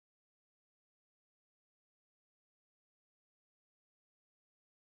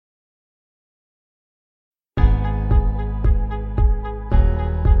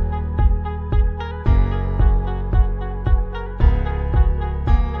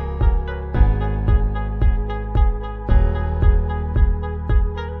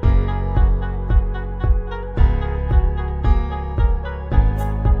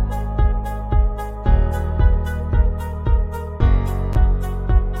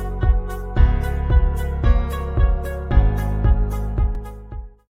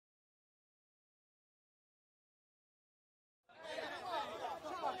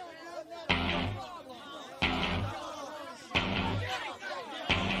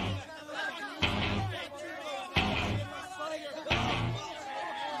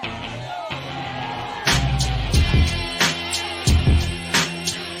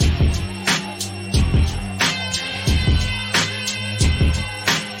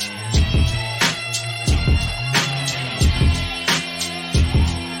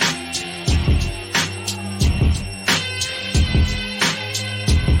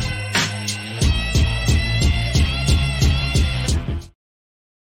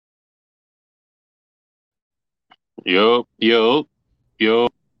Yo, yo, yo.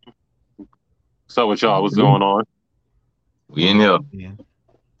 What's up with y'all? What's going on? We in here. Yeah,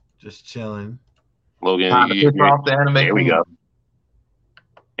 just chilling. Logan, Time to piss off the anime there we go. community.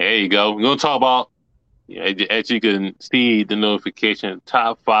 There you go. We're going to talk about, as you can see, the notification,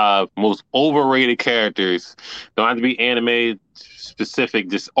 top five most overrated characters. Don't have to be anime specific,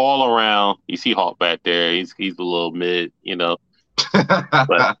 just all around. You see Hawk back there. He's a little mid.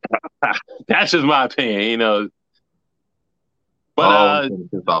 But that's just my opinion. But, Oh, we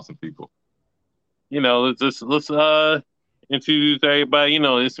finna piss off some people. let's introduce everybody.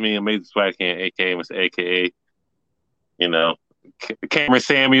 It's me, Amazing Swag Can, aka Mr. AKA, you know, Cameron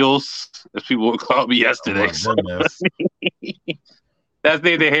Samuels, as people would call me Oh yesterday. my So goodness. that's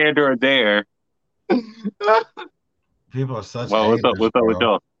neither here nor there. People are such Well, what's up? haters, What's up with bro.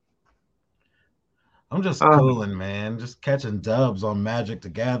 y'all? I'm just Uh, cooling, man. Just catching dubs on Magic the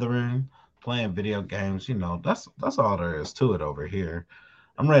Gathering, playing video games. That's all there is to it over here.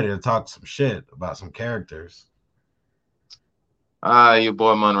 I'm ready to talk some shit about some characters. your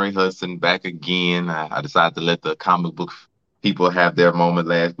boy Monterey Hudson back again. I decided to let the comic book people have their moment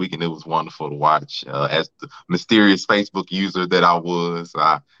last week, and it was wonderful to watch. As the mysterious Facebook user that I was,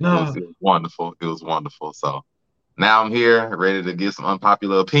 No, it was wonderful. It was wonderful. So now I'm here, ready to give some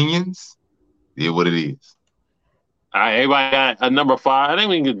unpopular opinions. It what it is. All right, everybody got a number five. I think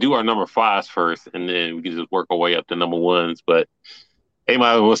we can do our number fives first, and then we can just work our way up to number ones. But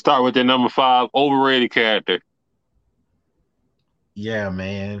anybody, we'll start with their number five overrated character. yeah,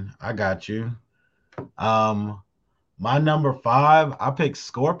 man, I got you. Um, my number five, I picked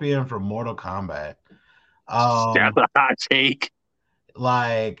Scorpion from Mortal Kombat. That's Um, a hot take.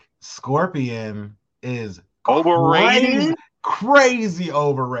 like Scorpion is crazy, Overrated? crazy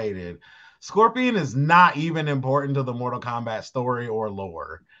overrated. Scorpion is not even important to the Mortal Kombat story or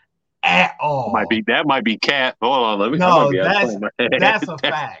lore at all. That might be cat. Hold on, I might No, be out of that's my head. that's a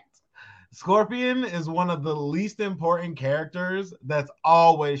fact. Scorpion is one of the least important characters that's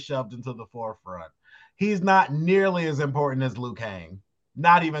always shoved into the forefront. He's not nearly as important as Liu Kang.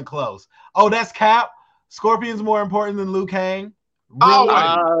 Not even close. Oh, that's Cap. Scorpion's more important than Liu Kang. Really?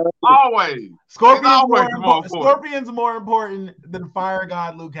 Always, always. He's always more important. Scorpion's more important than Fire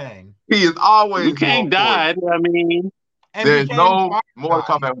God Liu Kang. He is Liu always more Kang important. died. I mean, And There's became no Fire more to God.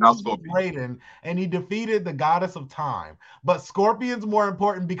 come He back without fused with Scorpion. Raiden and he defeated the goddess of time. But Scorpion's more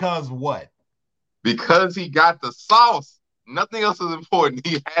important because what? Because he got the sauce. Nothing else is important.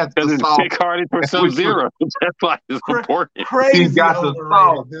 He has because the it's sauce. kick harded for Sub Which was, Zero. That's why it's important. he Crazy got the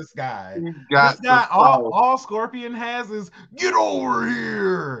sauce. overrated, this guy. He This got the guy, all, sauce. all Scorpion has is get over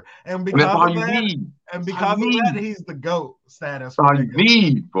here. And And that's because all of you that, need. and That's all you because of that, need. he's the GOAT status That's for all you niggas.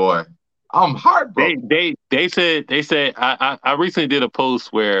 need, boy. I'm heartbroken. They said I recently did a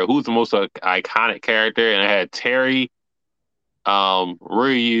post where who's the most iconic character, and I had Terry,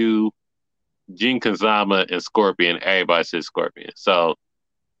 Ryu, Jin Kazama, and Scorpion. Everybody said Scorpion. So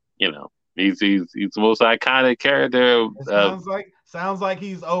he's the most iconic character. It sounds like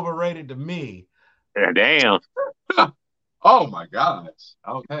he's overrated to me. Damn, Oh my gosh.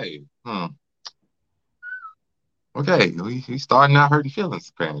 Okay. Okay. He's starting out hurting feelings,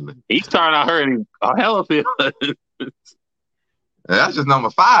 apparently. he's starting out hurting a hell of a feeling. And that's just number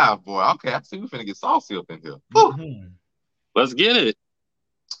five, boy. Okay, I see we finna get saucy up in here. Whew. Mhm. Let's get it.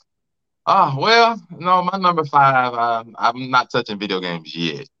 Well, no, my number five, I'm not touching video games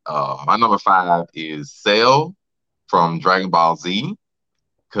yet. My number five is Cell from Dragon Ball Z,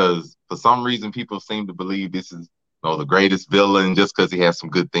 because for some reason people seem to believe this is the greatest villain just because he has some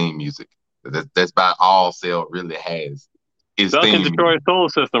good theme music. That's about all Cell really has is Duck and theme music. Detroit Soul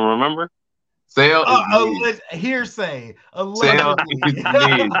System. Remember? Cell is mid. Hearsay, Cell allegedly. is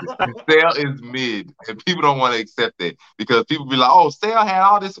mid. Cell is mid. And people don't want to accept it because people be like, oh, Cell had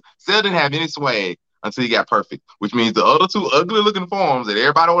all this. Cell didn't have any swag until he got perfect, which means the other two ugly looking forms that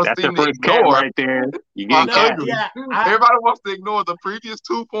everybody wants That's to the seem to first cat ignore right there. You are getting No, cat. ugly. yeah, Everybody wants to ignore the previous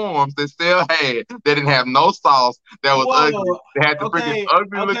two forms that Cell had that didn't have no sauce, that was ugly. whoa, They had the freaking okay,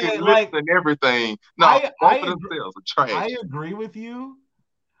 ugly okay, looking lips like and everything. No, I I both of them agree, cells are trash. I agree with you,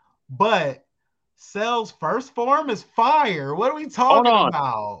 but Cell's first form is fire. What are we Hold talking on.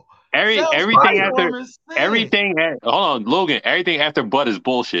 about? Cell's Everything first Fire. after form is sick. hold on, Logan. Everything after Bud is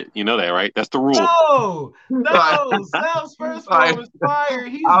bullshit. You know that, right? That's the rule. No, Like, no, Cell's first like, form is fire.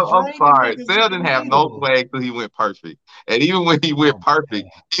 He's I'm draining sorry. niggas with Cell the didn't have no needle. swag till he went perfect. And even when he went Oh my perfect,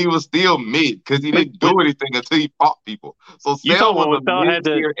 god. he was still mid because he But, didn't but do anything until he fought people. So you Cell talking was about a mid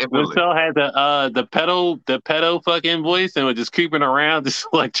tier When villain. Cell had the pedo fucking voice and was just creeping around, just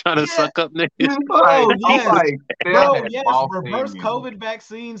like trying to Yeah, suck up niggas. Like, bro, I'm yes. like, Cell Bro, had yes, boss team reverse music. COVID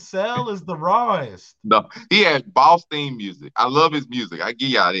vaccine Cell is the rawest. No, he had boss theme music. I love his music. I give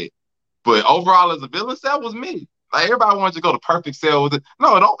y'all that. But overall, as a villain, Cell was me. Like everybody wants to go to perfect Cell with it.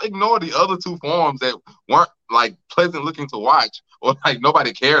 No, don't ignore the other two forms that weren't like pleasant looking to watch or like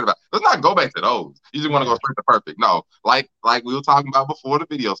nobody cared about. Let's not go back to those. You just want to go straight to perfect. No, like we were talking about before the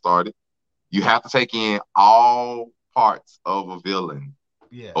video started, you have to take in all parts of a villain,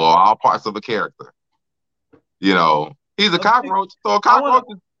 or all parts of a character. You know, he's a cockroach, so a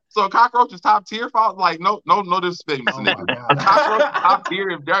cockroach is top tier. Like no disrespect, Mr. Nigga. A cockroach is top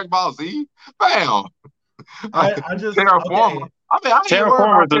tier in Dragon Ball Z. Bam. I just Terraformer. I mean, I ain't worried about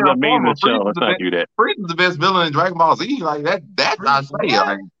Terraformer is an amazing show. Let's not do that. Frieza's the best villain in Dragon Ball Z. Like that. I say,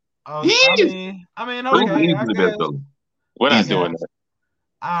 like, okay. He's the best villain. We're not doing that.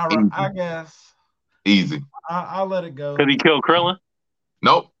 I guess. Easy. I'll let it go. Could he kill Krillin?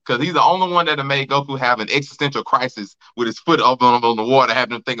 Nope, because he's the only one that made Goku have an existential crisis with his foot up on the water,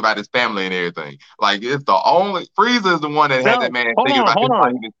 having him think about his family and everything. Like, it's the only... Frieza is the one that had that man thinking about his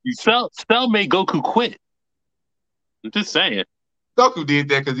life in his future. Cell made Goku quit. I'm just saying. Goku did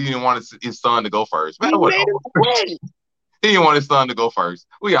that because he didn't want his son to go first. Man, He didn't want his son to go first.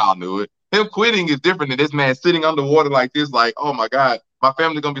 We all knew it. Him quitting is different than this man sitting underwater like this, like, oh my God, my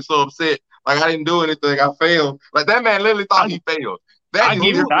family's going to be so upset. Like, I didn't do anything. I failed. Like, that man literally thought he failed. I'll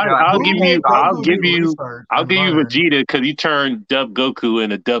give you Vegeta because he turned Dub Goku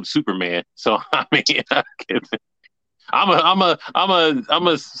into Dub Superman. So I mean, I'm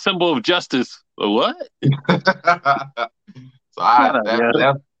a symbol of justice. What? So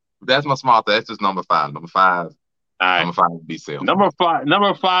that's my small thing. That's just number 5. Number 5. All right. Number 5 would be Cell.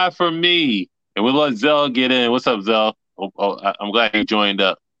 Number 5 for me, and we'll let Zell get in. What's up, Zell? I'm glad you joined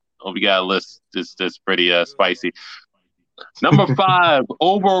up. Hope you got a list that's pretty spicy. Number 5,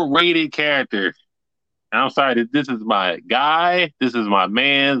 overrated character. And I'm sorry, this is my guy. This is my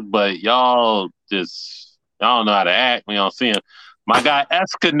man, but y'all don't know how to act when y'all see him. My guy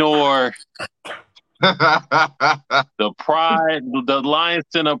Escanor, the Lion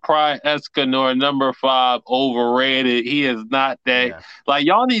Center Pride Escanor, number 5, overrated. He is not that. Yeah. Like,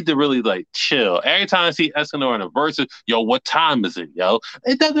 y'all need to really like chill. Every time I see Escanor in a versus, yo, what time is it, yo?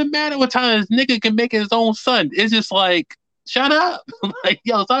 It doesn't matter what time this nigga can make his own son. It's just like, shut up. Like,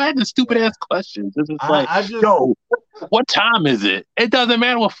 yo, so I had the stupid ass questions. It's just yo, what time is it? It doesn't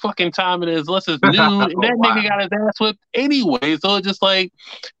matter what fucking time it is, unless it's noon. And that nigga got his ass whipped anyway. So it's just like,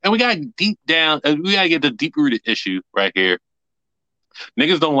 and we got deep down, we gotta get the deep rooted issue right here.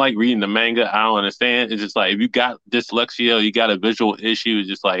 Niggas don't like reading the manga. I don't understand. It's just like, if you got dyslexia, or you got a visual issue, it's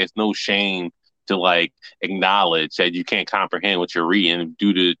just like, it's no shame to like acknowledge that you can't comprehend what you're reading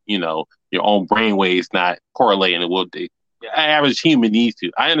due to, you know, your own brainwaves not correlating to what the average human needs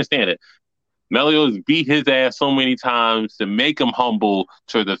to. I understand it. Meliodas beat his ass so many times to make him humble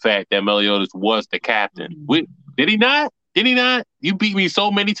to the fact that Meliodas was the captain. Did he not? Did he not? You beat me so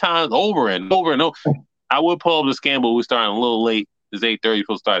many times over and over and over. I would pull up the scan, but we're starting a little late. It's 8:30, supposed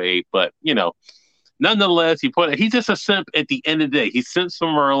to start at 8. But, you know, nonetheless, he's just a simp at the end of the day. He sent for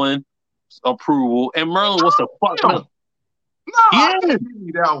Merlin's approval, and Merlin wants to fuck him. I can't give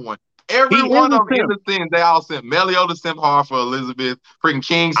you that one. Every one of them innocent, they all sent. Meliodas sent hard for Elizabeth. Freaking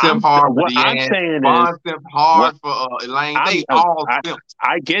King sent hard for Deanne. Bond sent hard for Elaine. They all sent.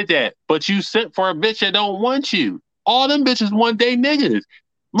 I get that. But you sent for a bitch that don't want you. All them bitches one day niggas.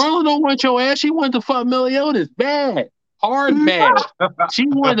 Merlin don't want your ass. She wanted to fuck Meliodas. Bad. Hard bad. She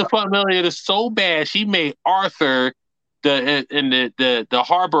wanted to fuck Meliodas so bad, she made Arthur the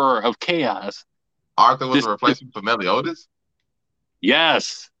harborer of chaos. Arthur was a replacement for Meliodas?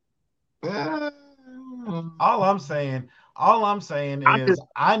 Yes. All I'm saying is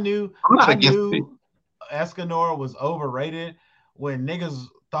I knew Escanor was overrated when niggas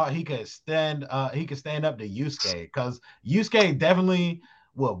thought he could stand up to Yusuke, because Yusuke definitely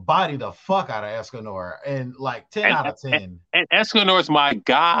will body the fuck out of Escanor, and like 10 out of 10. And Escanor's my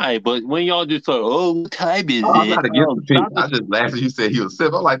guy, but when y'all just like, oh, what time is it? I'm not against the I just laughed when you said he was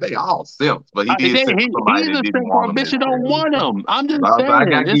simp. I'm like, they all simps, but he did simp for somebody that didn't want him. Bitch, don't want him. I'm just saying,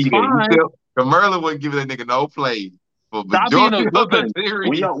 it's fine. Merlin wouldn't give that nigga no play for majority of the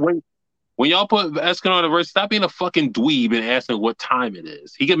series. When y'all put Escanor in the verse, stop being a fucking dweeb and asking what time it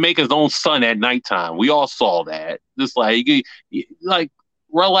is. He can make his own sun at nighttime. We all saw that. Just like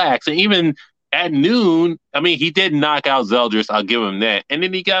relax. And even at noon, I mean, he did knock out Zeldris. I'll give him that. And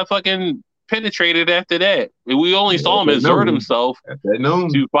then he got fucking penetrated after that. We only saw him exert himself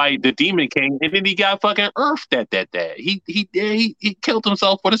to fight the Demon King, and then he got fucking earthed at that. He killed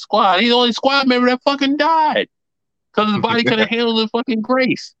himself for the squad. He's the only squad member that fucking died because his body couldn't handle the fucking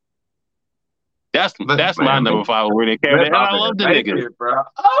grace. That's my number 5 overrated character, and I love the nigga. Bro.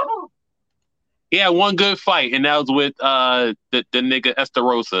 Oh. He had one good fight, and that was with the nigga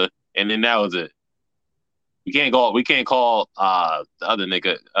Esterosa, and then that was it. We can't call the other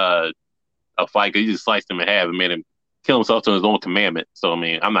nigga a fight because he just sliced him in half and made him kill himself to his own commandment. So I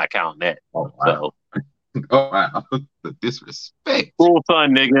mean, I'm not counting that. Oh wow. So, oh wow, the disrespect. Cruel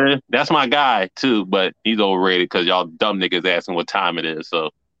Son, nigga, that's my guy too, but he's overrated because y'all dumb niggas asking what time it is.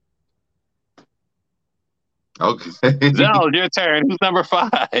 So, Okay. Zell, your turn. Who's number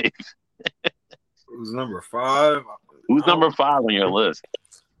 5? Who's number 5? Who's number 5 on your list?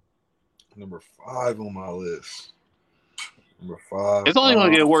 Number 5 on my list. Number 5. It's only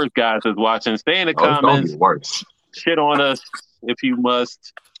gonna get worse, guys. That's watching. Stay in the comments. Worse. Shit on us if you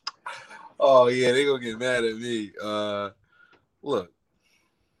must. Oh yeah, they gonna get mad at me. Look,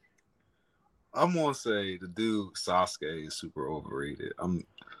 I'm gonna say the dude Sasuke is super overrated.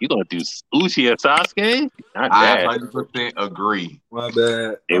 You gonna do Uchiha Sasuke? Not I bad. 100% agree. My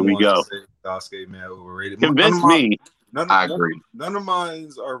bad. Here we go. Sasuke, man, overrated. Convince me. I agree. None of mine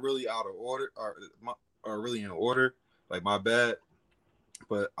are really out of order. Are really in order. Like my bad.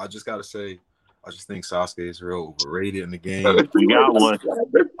 But I just gotta say, I just think Sasuke is real overrated in the game. We got one.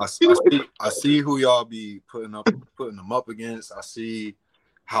 I see who y'all be putting them up against. I see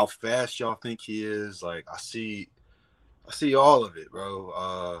how fast y'all think he is. Like I see all of it,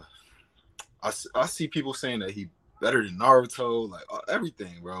 bro. I see people saying that he better than Naruto, like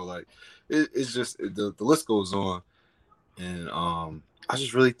everything, bro. Like it's just the list goes on, and I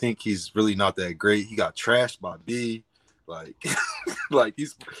just really think he's really not that great. He got trashed by B, like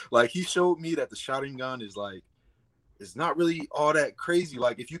he showed me that the Sharingan is like it's not really all that crazy.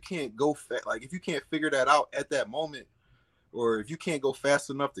 Like if you can't if you can't figure that out at that moment, or if you can't go fast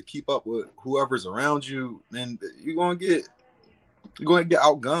enough to keep up with whoever's around you, then you're gonna get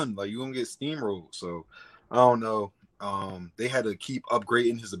outgunned. Like you're gonna get steamrolled. So I don't know. They had to keep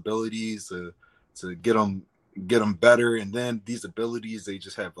upgrading his abilities to get him better, and then these abilities they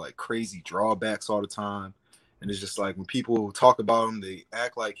just have like crazy drawbacks all the time. And it's just like when people talk about him, they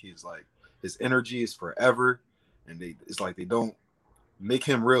act like his energy is forever, and it's like they don't make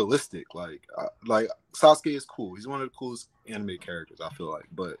him realistic. Like Sasuke is cool. He's one of the coolest anime characters, I feel like.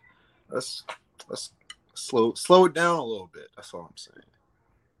 But let's slow it down a little bit. That's all I'm saying.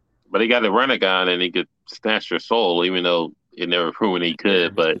 But he got the Renegon and he could snatch your soul, even though it never proven he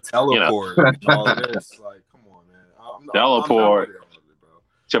could. But teleport and all of this, like, come on, man. Teleport,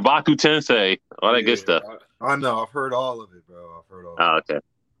 Chibaku Tensei, all that good stuff. I know. I've heard all of it, bro. Oh, okay.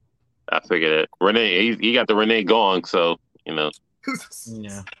 I figured it. Renee, he got the Renee Gong, so you know.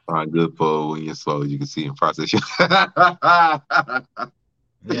 Yeah. Good for when you're slow, you can see and process. Yeah.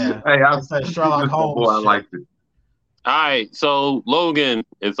 Hey, I said Sherlock Holmes. I liked it. All right, so Logan,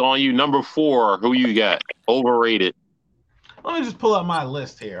 it's on you. Number 4. Who you got? Overrated. Let me just pull up my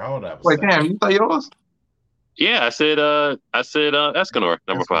list here. Hold up. Wait, damn, you thought yours? Yeah, I said Escanor,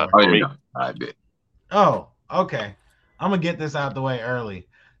 number 5. Oh, yeah, I did. Oh, okay. I'm gonna get this out the way early.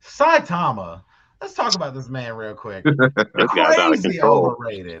 Saitama. Let's talk about this man real quick. This guy's out of Crazy control.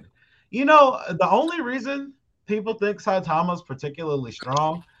 overrated. You know, the only reason people think Saitama's particularly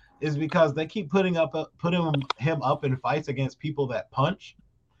strong is because they keep putting him up in fights against people that punch.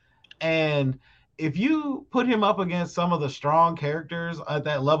 And if you put him up against some of the strong characters at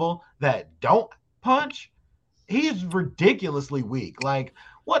that level that don't punch, he's ridiculously weak. Like,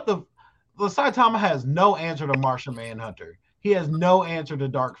 what the Saitama has no answer to Martian Manhunter. He has no answer to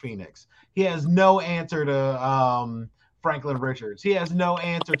Dark Phoenix. He has no answer to Franklin Richards. He has no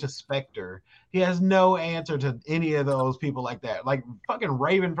answer to Spectre. He has no answer to any of those people like that. Like fucking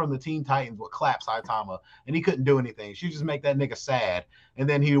Raven from the Teen Titans would clap Saitama and he couldn't do anything. She just make that nigga sad and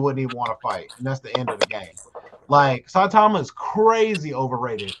then he wouldn't even want to fight. And that's the end of the game. Like Saitama is crazy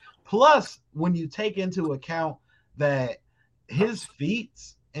overrated. Plus, when you take into account that his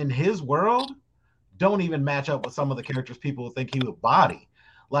feats in his world don't even match up with some of the characters people think he would body.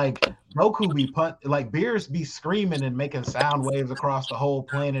 Like Goku be Beerus be screaming and making sound waves across the whole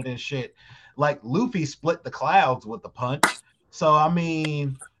planet and shit. Like Luffy split the clouds with the punch. So I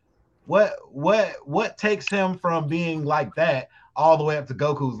mean, what takes him from being like that all the way up to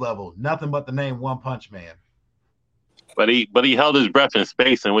Goku's level? Nothing but the name One Punch Man. But he held his breath in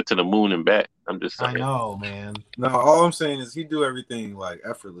space and went to the moon and back. I'm just saying. I know, man. No, all I'm saying is he do everything like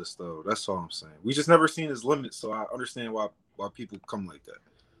effortless though. That's all I'm saying. We just never seen his limits, so I understand why people come like that.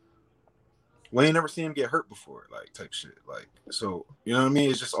 We ain't never seen him get hurt before, like type shit. Like, so you know what I mean?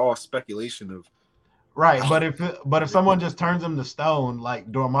 It's just all speculation of right. But if someone just turns him to stone, like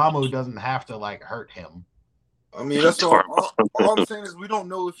Dormammu doesn't have to like hurt him. I mean, that's all I'm saying is we don't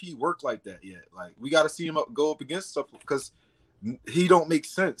know if he worked like that yet. Like, we got to see him go up against stuff because he don't make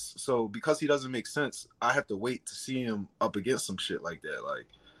sense. So because he doesn't make sense, I have to wait to see him up against some shit like that. Like,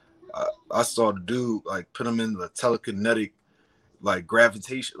 I saw the dude like put him in the telekinetic, like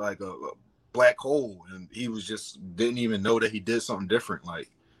gravitation, like a black hole, and he was just didn't even know that he did something different. Like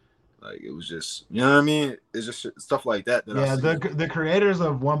it was just, you know what I mean? It's just stuff like that. Yeah, the creators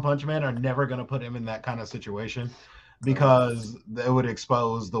of One Punch Man are never going to put him in that kind of situation because it would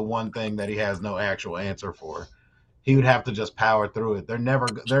expose the one thing that he has no actual answer for. He would have to just power through it. They're never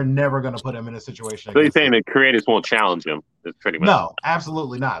going to put him in a situation. So you're saying the creators won't challenge him? That's pretty much. No,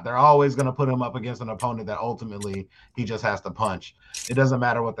 absolutely not. They're always going to put him up against an opponent that ultimately he just has to punch. It doesn't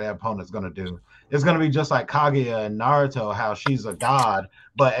matter what the opponent's going to do. It's going to be just like Kaguya and Naruto, how she's a god,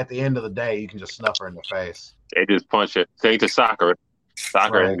 but at the end of the day, you can just snuff her in the face. They just punch it. Say to Sakura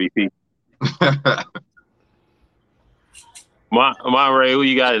right. MVP. Ray, who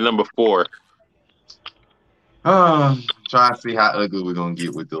you got at number 4? Try to see how ugly we're gonna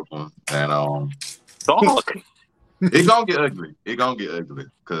get with this one, and talk. It's gonna get ugly. It's gonna get ugly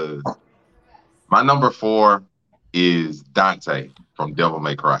because my number 4 is Dante from Devil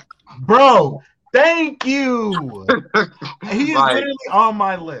May Cry. Bro, thank you. He is literally on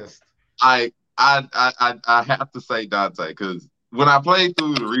my list. I have to say Dante because when I played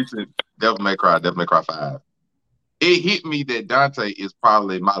through the recent Devil May Cry 5, it hit me that Dante is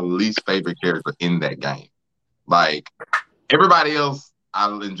probably my least favorite character in that game. Like, everybody else, I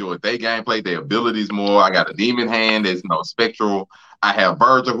enjoyed their gameplay, their abilities more. I got a demon hand that's spectral. I have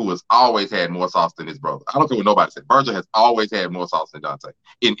Virgil, who has always had more sauce than his brother. I don't care what nobody said. Virgil has always had more sauce than Dante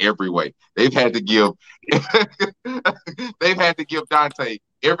in every way. They've had to give Dante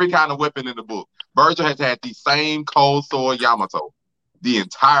every kind of weapon in the book. Virgil has had the same cold sword Yamato the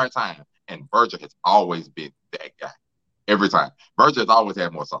entire time, and Virgil has always been that guy. Every time. Virgil has always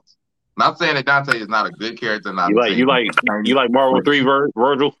had more sauce. Not saying that Dante is not a good character. You like Marvel 3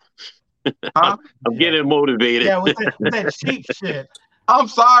 Virgil? Huh? I'm getting motivated. Yeah, with that cheap shit. I'm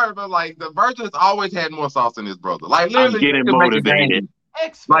sorry, but the Virgil has always had more sauce than his brother. Like, literally, I'm getting motivated.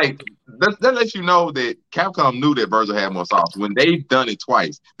 Like, that lets you know that Capcom knew that Virgil had more sauce. When they've done it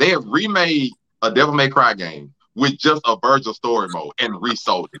twice, they have remade a Devil May Cry game with just a Virgil story mode and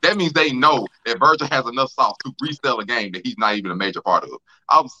resold it. That means they know that Virgil has enough sauce to resell a game that he's not even a major part of.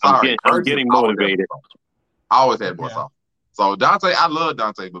 I'm sorry. I'm getting motivated. I always had more sauce. So Dante, I love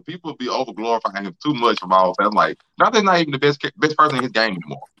Dante, but people be over glorifying him too much from all. I'm like, Dante's not even the best person in his game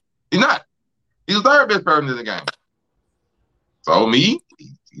anymore. He's not. He's the third best person in the game. So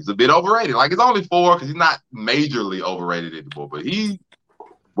he's a bit overrated. Like, it's only 4 because he's not majorly overrated anymore.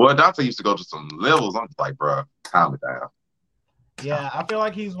 But Dante used to go to some levels. I'm just like, bro, calm it down. Yeah, I feel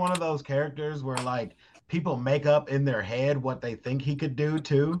like he's one of those characters where people make up in their head what they think he could do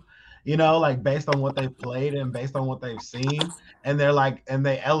too. Based on what they've played and based on what they've seen, and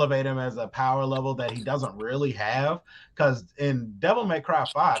they elevate him as a power level that he doesn't really have. Because in Devil May Cry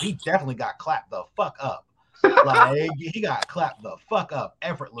 5, he definitely got clapped the fuck up. He got clapped the fuck up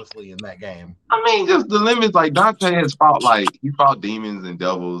effortlessly in that game. I mean, just the limits. Like, Dante has fought he fought demons and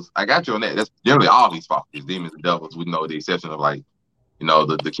devils. I got you on that. That's generally all he's fought is demons and devils, with the exception of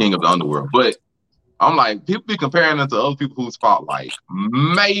the king of the underworld. But I'm like, people be comparing him to other people who's fought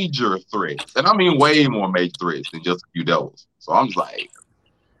major threats, and I mean way more major threats than just a few devils. So I'm just like,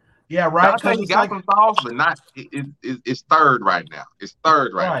 yeah, right. He got some sauce, but not. It's third right now. It's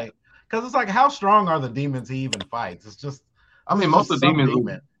third right now. Because it's how strong are the demons he even fights? It's just, I mean, most of the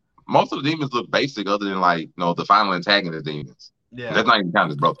demons look basic, other than the final antagonist demons. Yeah, that's not even counting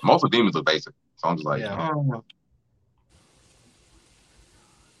his brother. Most of the demons look basic. So I'm just like,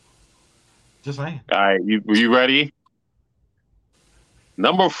 Just saying. All right, you ready?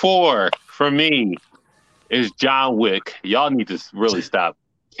 Number 4 for me is John Wick. Y'all need to really stop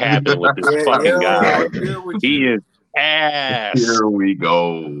capping with this fucking guy. He is ass. Here we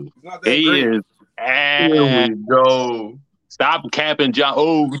go. He is ass. Here we go. Stop capping John.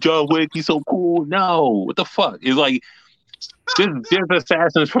 Oh, John Wick, he's so cool. No, what the fuck? It's like there's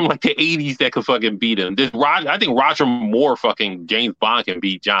assassins from the 80s that could fucking beat him. I think Roger Moore fucking James Bond can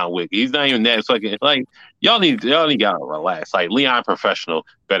beat John Wick. He's not even that fucking y'all need gotta relax. Leon Professional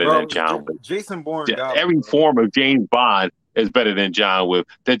better than John Wick. Jason Bourne. Every form of James Bond is better than John Wick.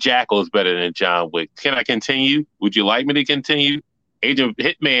 The Jackal is better than John Wick. Can I continue? Would you like me to continue? Agent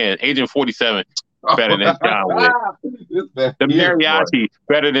 47 better than John Wick. The Mariachi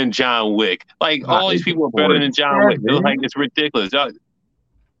better than John Wick. All these people are better than John Wick. It's ridiculous.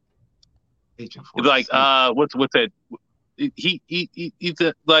 It's what's that? He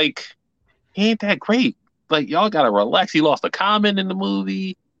ain't that great. like y'all gotta relax. He lost a comment in the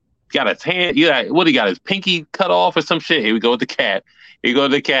movie. Got his hand. Yeah, what he got his pinky cut off or some shit. Here we go with the cat. Here we go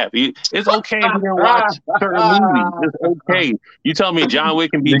with the cat. It's okay if you didn't watch certain movies. It's okay. You tell me John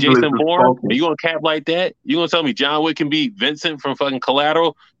Wick can be Nicholas Jason is Bourne? Are focused. you gonna cap like that? You gonna tell me John Wick can be Vincent from fucking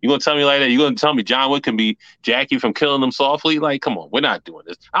Collateral? You gonna tell me like that? You gonna tell me John Wick can be Jackie from Killing Them Softly? Like, come on, we're not doing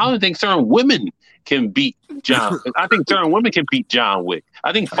this. I don't think certain women can beat John. I think certain women can beat John Wick.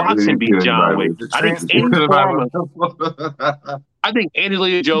 I think Fox can beat John Wick. The I think any form of I think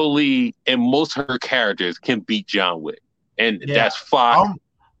Angelina Jolie and most of her characters can beat John Wick, and that's Fox.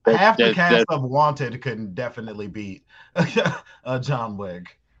 Half the cast of Wanted can definitely beat John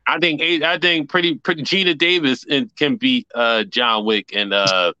Wick. I think pretty Gina Davis can beat John Wick and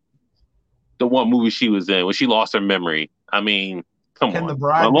the one movie she was in when she lost her memory. I mean, come on, The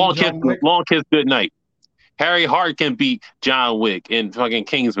Bride Long Kiss Goodnight. Harry Hart can beat John Wick in fucking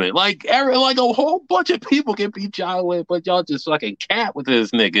Kingsman. Like a whole bunch of people can beat John Wick, but y'all just fucking cat with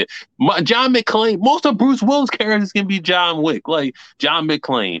this nigga. John McClane. Most of Bruce Willis characters can beat John Wick. Like John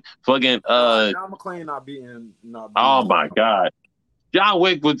McClane. Fucking John McClane not beating. Oh my god. John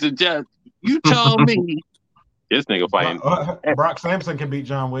Wick was just. You tell me. This nigga fighting. Brock Sampson can beat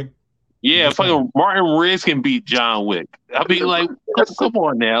John Wick. Yeah, fucking Martin Riggs can beat John Wick. I mean, like, come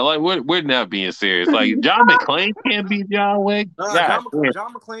on now. Like, we're not being serious. Like, John McClane can't beat John Wick. John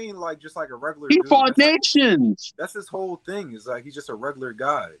McClane, like, just like a regular He dude. fought nations. That's his whole thing. Is like he's just a regular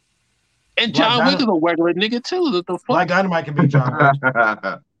guy. And John Wick is a regular nigga too. What the fuck? Black Dynamite can beat John Wick.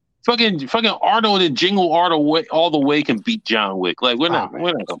 fucking Arnold and Jingle Arnold all the way can beat John Wick. Like, we're not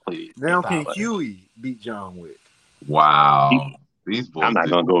complete. Now can Huey beat John Wick? Wow. These boys I'm not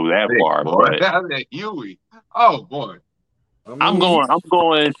gonna go that far, but Huey. Oh boy. I'm going.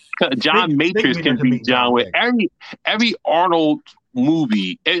 John Matrix can beat John Wick. Every Arnold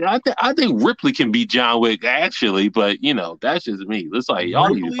movie, and I think Ripley can beat John Wick actually, but you know that's just me. It's like y'all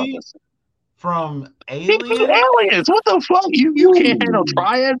need to fucking from Aliens. What the fuck? You can't handle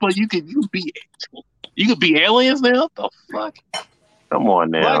Triad, but you could be Aliens now. What the fuck? Come on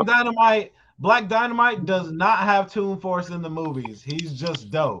now. Black Dynamite does not have Toon Force in the movies. He's just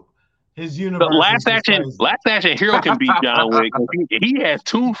dope. His universe. The last action hero can beat John Wick. He has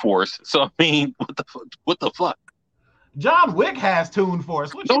Toon Force. So I mean, what the fuck? John Wick has Toon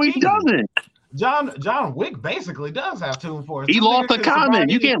Force. No, he doesn't. John Wick basically does have Toon Force. He lost the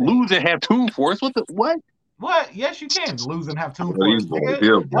comment. You can't lose and have Toon Force. What? What? Yes, you can lose and have Toon Force.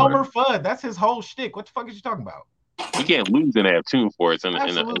 Elmer Fudd. That's his whole shtick. What the fuck is you talking about? You can't lose and have Toon Force in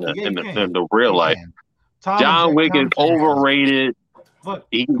the real life. John Wick is overrated. What?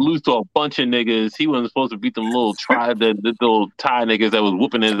 He can lose to a bunch of niggas. He wasn't supposed to beat them little the little Thai niggas that was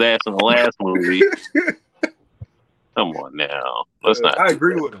whooping his ass in the last movie. Come on now. Let's not. I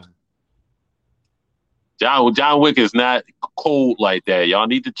agree with him. John Wick is not cold like that. Y'all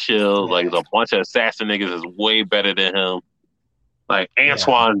need to chill. Like, there's a bunch of assassin niggas that's way better than him. Like,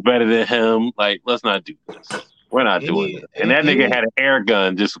 Antoine's better than him. Like, let's not do this. We're not doing it. And that nigga had an air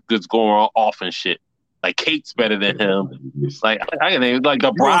gun just going off and shit. Like, Kate's better than him. Like, I think like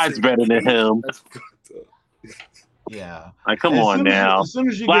the Bride's better than him. Yeah. Like, come on now. As soon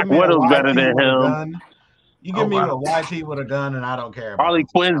as you Black Widow's better than him. Gun, you give me a YT with a gun, and I don't care. Harley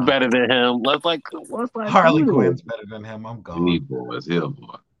Quinn's better than him. Let's Harley Quinn's better than him. I'm gone. Boy.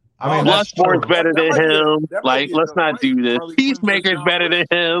 I mean, Bloodsport's better than him. Like, let's not do this. Peacemaker's better than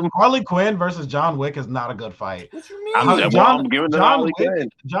him. Harley Quinn versus John Wick is not a good fight. What you mean?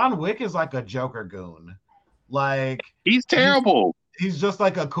 John Wick is like a Joker goon. Like, he's terrible. He's just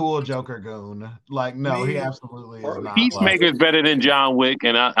like a cool Joker goon. Like, no, he absolutely is not. Peacemaker's better than John Wick,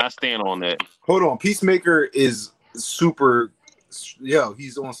 and I stand on that. Hold on. Peacemaker is super. Yo,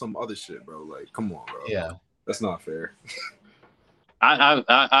 he's on some other shit, bro. Like, come on, bro. Yeah. That's not fair.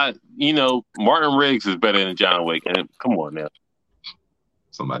 Martin Riggs is better than John Wick, and come on now.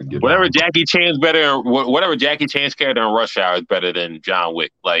 Somebody get whatever down. Jackie Chan's better. Whatever Jackie Chan's character in Rush Hour is better than John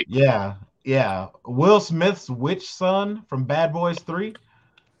Wick. Like, yeah. Will Smith's witch son from Bad Boys 3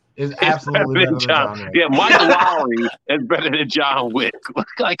 is absolutely better than John Wick. Yeah, Michael Lowry is better than John Wick.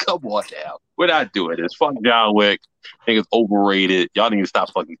 Like, come on now. We're not doing this. Fuck John Wick. I think it's overrated. Y'all need to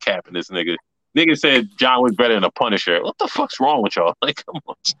stop fucking capping this nigga. Nigga said John Wick's better than a Punisher. What the fuck's wrong with y'all? Like, come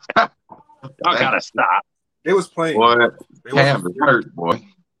on. Y'all gotta stop. It was playing. Boy, hurt, boy.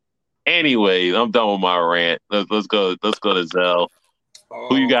 Anyways, I'm done with my rant. Let's go to Zell.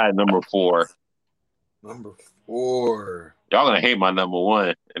 Who you got at number 4? Number 4. Y'all gonna hate my number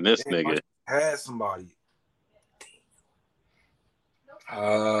 1 and this nigga. Had somebody.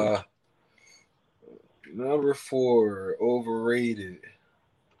 Number 4, overrated.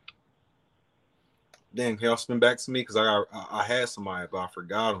 Damn, can y'all spin back to me? Because I had somebody, but I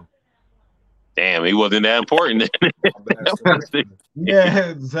forgot him. Damn, he wasn't that important.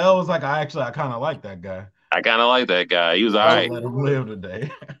 Yeah, Zell was like, I kind of like that guy. I kind of like that guy. He was all right. Let him live today.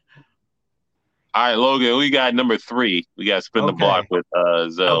 All right, Logan, we got number 3. We got to spin the block with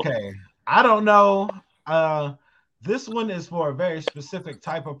Zell. Okay. I don't know. This one is for a very specific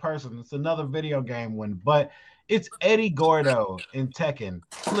type of person. It's another video game one, but it's Eddie Gordo in Tekken.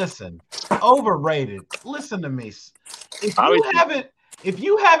 Listen, overrated. Listen to me. If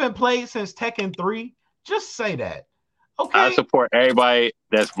you haven't played since Tekken 3, just say that. Okay. I support everybody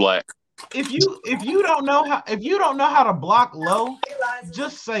that's black. If you don't know how to block low,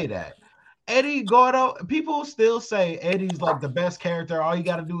 just say that. Eddie Gordo, people still say Eddie's like the best character. All you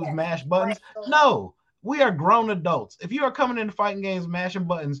got to do is mash buttons. No, we are grown adults. If you are coming into fighting games mashing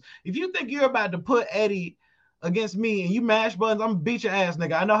buttons, if you think you're about to put Eddie against me and you mash buttons, I'm gonna beat your ass,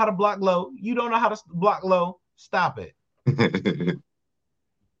 nigga. I know how to block low. You don't know how to block low. Stop it.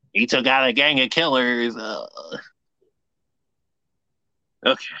 He took out a gang of killers.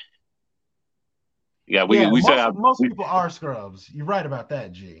 Okay. Yeah, most people are scrubs. You're right about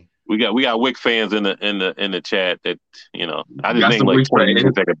that, G. We got Wick fans in the chat that I just think like 20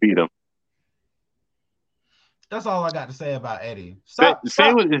 minutes they could beat him. That's all I got to say about Eddie. Stop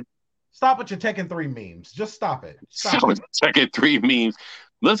with your Tekken 3 memes. Just stop it. Stop with Tekken 3 memes.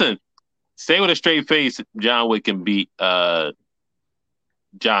 Listen, stay with a straight face. John Wick can beat John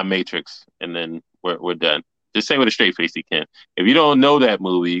Matrix, and then we're done. Just say with a straight face he can. If you don't know that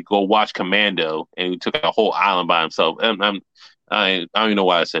movie, go watch Commando, and he took a whole island by himself. I don't even know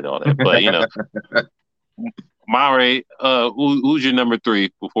why I said all that, but Mare, who's your number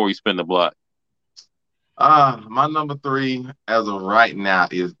 3 before we spin the block? My number 3 as of right now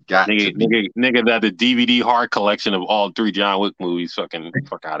is got to be nigga that the DVD hard collection of all 3 John Wick movies. Fucking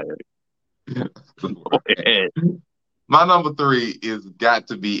fuck out of here. Go ahead. My number 3 is got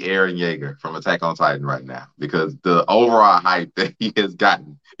to be Eren Yeager from Attack on Titan right now, because the overall hype that he has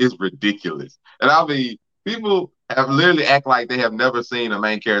gotten is ridiculous. And I mean, people have literally act like they have never seen a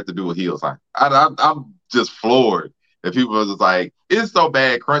main character do a heel sign. I'm just floored that people are just like, it's so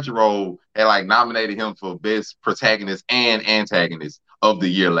bad. Crunchyroll had like nominated him for best protagonist and antagonist of the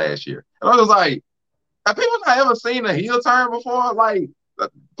year last year. And I was like, have people not ever seen a heel turn before? Like,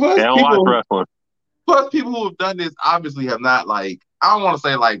 plus they don't watch wrestling. Plus, people who have done this obviously have not, like, I don't want to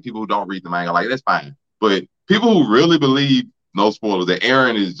say, like, people who don't read the manga, like, that's fine. But people who really believe, no spoilers, that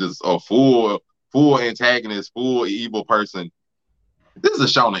Eren is just a full antagonist, full evil person. This is a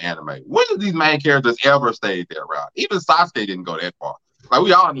shonen anime. When did these main characters ever stay their route? Even Sasuke didn't go that far. Like,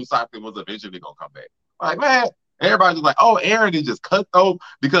 we all knew Sasuke was eventually going to come back. Like, man, everybody's like, oh, Eren is just cutthroat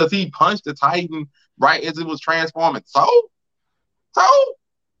because he punched the Titan right as it was transforming. So?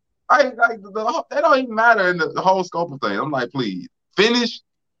 That don't even matter in the whole scope of things. I'm like, please,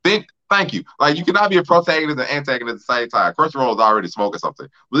 thank you. Like, you cannot be a protagonist and antagonist at the same time. Crunchyroll is already smoking something.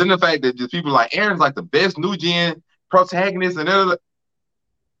 But then the fact that just people like Eren's like the best new gen protagonist, and they're like,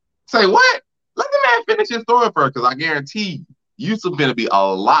 say what? Let the man finish his story first, because I guarantee you some gonna be a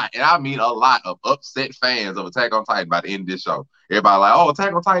lot, and I mean a lot, of upset fans of Attack on Titan by the end of this show. Everybody like, oh,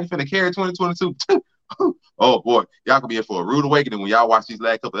 Attack on Titan finna carry 2022. Oh boy, y'all gonna be in for a rude awakening when y'all watch these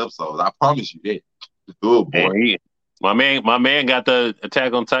last couple episodes. I promise you that. Oh boy, hey, my man got the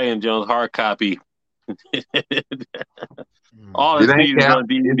Attack on Titan Jones hard copy. All the seasons on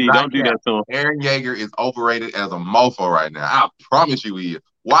DVD. Don't do that to him. Eren Yeager is overrated as a mofo right now. I promise you he is.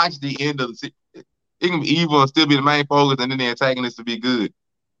 Watch the end of the season. It can be evil and still be the main focus, and then the antagonist to be good.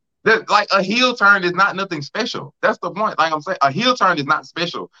 Like, a heel turn is not nothing special. That's the point. Like I'm saying, a heel turn is not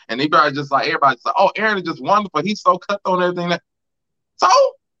special. And they are just like, everybody's like, oh, Eren is just wonderful. He's so cutthroat and everything. So,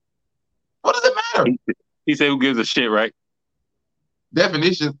 what does it matter? He said, who gives a shit, right?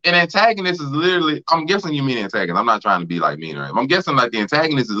 Definition. An antagonist is literally, I'm guessing you mean antagonist. I'm not trying to be like mean or anything. I'm guessing like the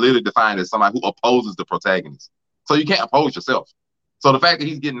antagonist is literally defined as somebody who opposes the protagonist. So you can't oppose yourself. So the fact that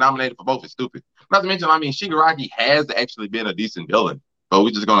he's getting nominated for both is stupid. Not to mention, I mean, Shigaraki has actually been a decent villain. But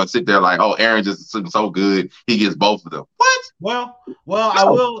we're just gonna sit there like, oh, Eren just is so good, he gets both of them. What?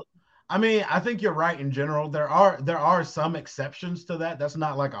 Well, I mean, I think you're right in general. There are some exceptions to that. That's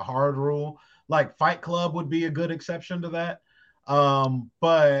not like a hard rule. Like Fight Club would be a good exception to that.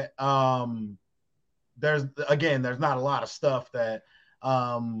 But there's not a lot of stuff that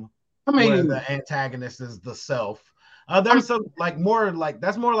where the antagonist is the self. There's some that's more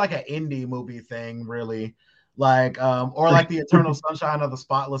like an indie movie thing, really. Like or like the Eternal Sunshine of the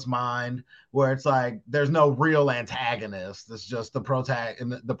Spotless Mind, where it's like there's no real antagonist. It's just the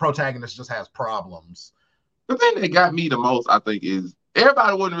protagonist just has problems. The thing that got me the most, I think, is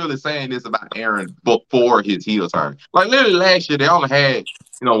everybody wasn't really saying this about Aaron before his heel turn. Like literally last year, they only had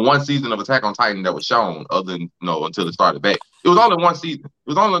one season of Attack on Titan that was shown, other than until it started back. It was only one season. It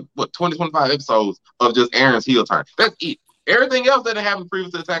was only 20, 25 episodes of just Aaron's heel turn. That's it. Everything else that had happened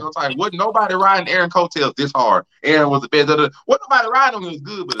previous to Attack on Titan, wasn't nobody riding Aaron coattails this hard. Aaron was the best. Wasn't nobody riding him, it was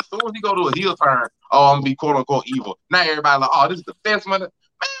good, but as soon as he go to a heel turn, I'm gonna be quote unquote evil. Now everybody like, oh, this is the best one. Man,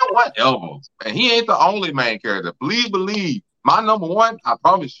 whatever. And he ain't the only main character. Believe. My number one, I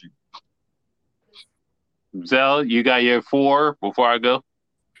promise you. Zell, you got your 4 before I go?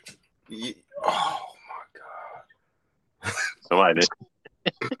 Yeah. Oh my god. Somebody did.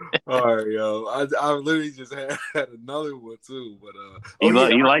 All right, yo. I literally just had another one too, but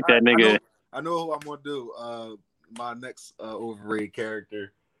you like that nigga. I know who I'm gonna do. My next overrated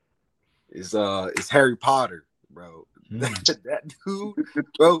character is Harry Potter, bro. That dude,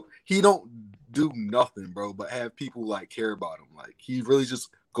 bro, he don't do nothing, bro, but have people like care about him. Like he really just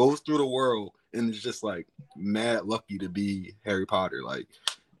goes through the world and is just like mad lucky to be Harry Potter. Like,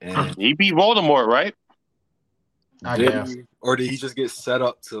 and he beat Voldemort, right? I guess. Or did he just get set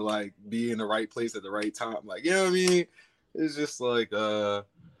up to like be in the right place at the right time? Like, you know what I mean? It's just like I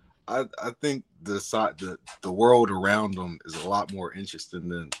think the world around him is a lot more interesting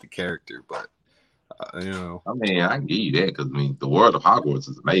than the character, but I mean, I can give you that because the world of Hogwarts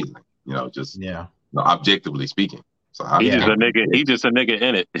is amazing. Just objectively speaking. So he's just a nigga. He's just a nigga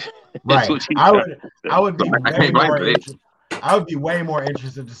in it. Right. I would be way more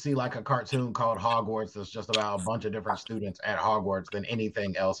interested to see like a cartoon called Hogwarts that's just about a bunch of different students at Hogwarts than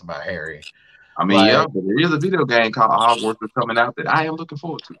anything else about Harry. I mean, yeah, but there is a video game called Hogwarts that's coming out that I am looking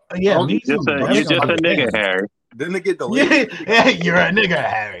forward to. Yeah, me too. You're just a nigga, Harry. Didn't they get delayed? Yeah, you're a nigga,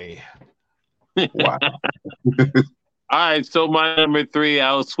 Harry. Wow. All right, so my number 3,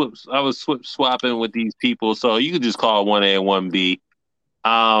 I was swapping with these people, so you could just call 1A and 1B.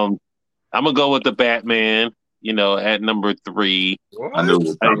 I'm gonna go with the Batman. At number 3. What? I knew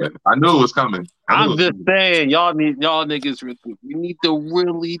it was coming. I'm just saying, y'all niggas, we need to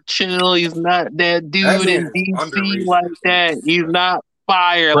really chill. He's not that dude in DC like that. He's not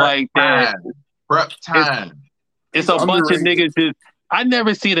fire like that. Prep time. It's a bunch of niggas I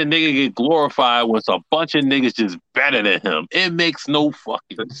never seen a nigga get glorified when it's a bunch of niggas just better than him. It makes no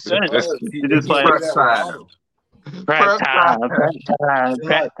fucking sense. It's just like prep time.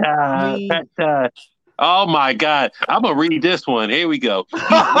 Oh my God. I'm going to read this one. Here we go. He's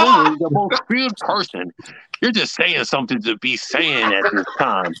literally the most weird person. You're just saying something to be saying at this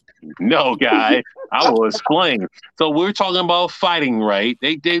time. No, guy. I will explain. So we're talking about fighting, right?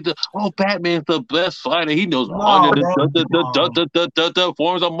 Batman's the best fighter. He knows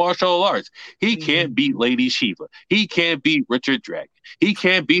forms of martial arts. He can't beat Lady Shiva. He can't beat Richard Dragon. He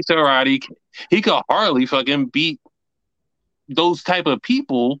can't beat Karate. He could hardly fucking beat those type of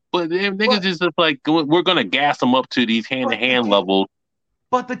people, but niggas just like, we're gonna gas them up to these hand-to-hand levels.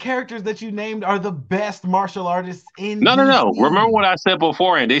 But the characters that you named are the best martial artists in No. Remember what I said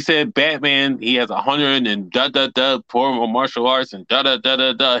beforehand? They said Batman, he has 100 and form of martial arts and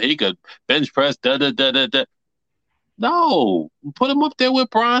he could bench press No, put him up there with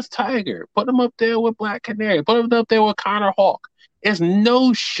Bronze Tiger. Put him up there with Black Canary. Put him up there with Connor Hawk. There's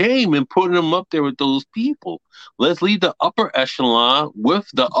no shame in putting them up there with those people. Let's leave the upper echelon with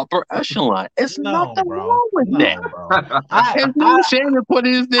the upper echelon. It's nothing wrong with that. There's no shame in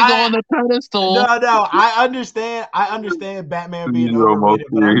putting this nigga on the pedestal. No, I understand Batman being overrated,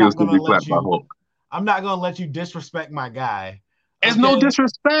 but I'm not gonna let you disrespect my guy. It's no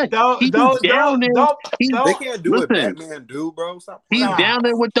disrespect. They can't do what Batman do, bro. Stop. He's down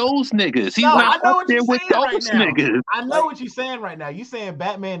there with those niggas. He's not up there with those niggas. I know what you're saying right now. You saying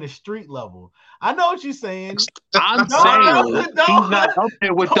Batman is street level. I know what you're saying. I'm saying he's not up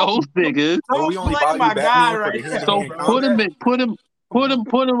there with those niggas. Don't play my guy right now. So put him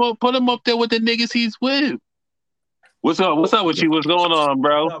up there with the niggas he's with. What's up with you? What's going on,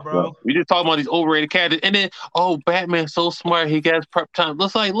 bro? What's up, bro? We just talking about these overrated characters, and then Batman's so smart. He gets prep time.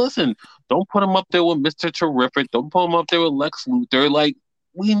 Listen, don't put him up there with Mr. Terrific. Don't put him up there with Lex Luthor. Like,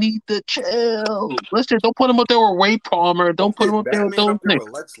 we need to chill. Listen, don't put him up there with Ray Palmer. Don't put him up there with those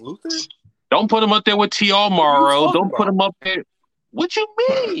niggas. Lex Luthor? Don't put him up there with T.R. Morrow. Don't put him up there. What you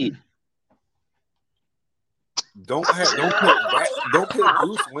mean? Don't put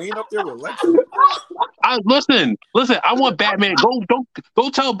Bruce Wayne up there with Lex Luthor. Listen. I want Batman. Go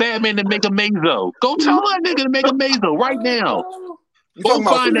tell Batman to make a Mazo. Go tell that nigga to make a Mazo right now. Go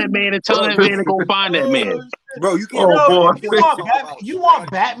find that man and tell that man to go find that man. Bro, you can't. You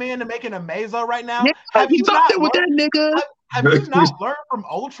want Batman to make an Amazo right now? Yeah, he's up there with that nigga. Have you not learned from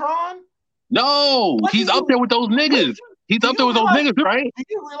Ultron? No, he's up there with those niggas. He's up there with those niggas, right? Do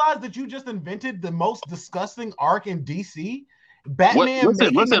you realize that you just invented the most disgusting arc in DC? Batman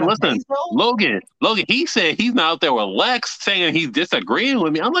Listen, making Logan, he said he's not out there with Lex saying he's disagreeing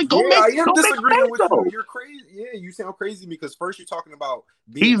with me. I'm like, I am disagreeing with you. You're crazy. Yeah, you sound crazy because first you're talking about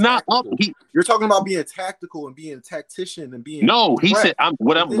being he's not tactical. up. You're talking about being tactical and being a tactician and being he said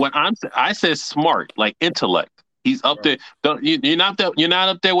I said smart, like intellect. He's up there. You're not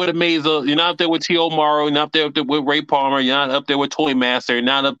up there with Amazo. You're not up there with T.O. Morrow. You're not up there with Ray Palmer. You're not up there with Toy Master. You're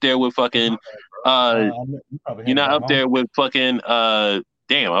not up there with fucking. You're not up there with fucking. Damn,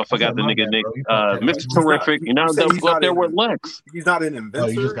 I forgot the nigga name. Mr. Terrific. You're not up there with Lex. He's not an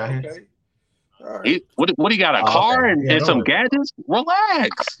inventor. You just got okay. Right. What he got a car and some gadgets?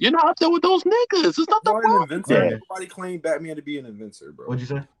 Relax. You're not up there with those niggas. It's not the inventor. Everybody claimed Batman to be an inventor, bro. What'd you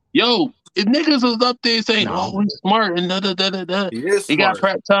say? Yo, if niggas was up there saying, "Oh, he's smart," and da. He is. He got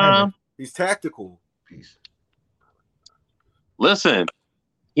prep time. He's tactical. Peace. Listen,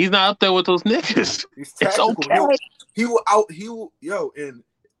 he's not up there with those niggas. He's tactical. It's okay. He will. Yo,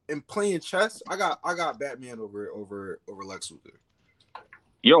 in playing chess, I got Batman over Lex Luthor.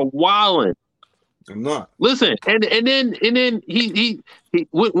 You're wildin'. I'm not. Listen, and then he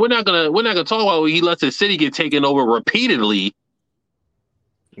we're not gonna talk about he lets the city get taken over repeatedly.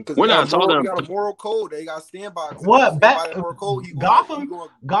 Because we're not talking. He got a moral code. They got standby. What?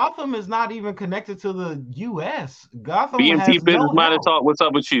 Gotham is not even connected to the U.S. Gotham. BMT Business might have talked. What's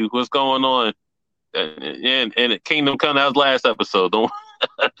up with you? What's going on? And Kingdom Come. That was last episode. Don't.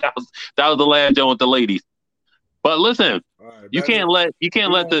 that was the last joint with the ladies. But listen, right, you can't let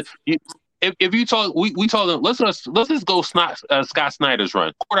the. If you talk, we talking. Let's just go Scott Snyder's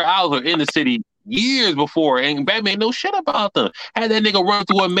run. Quarter hours in the city years before, and Batman no shit about them. Had that nigga run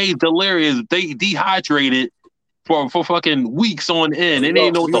through a maze, delirious, they dehydrated for fucking weeks on end, and they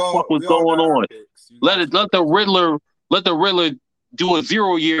didn't know what the fuck was going on. Let the Riddler do a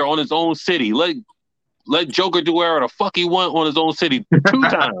 0 year on his own city. Let Joker do whatever the fuck he want on his own city 2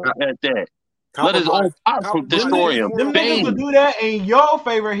 times at that. Let his own pop destroy him. Them niggas will do that in your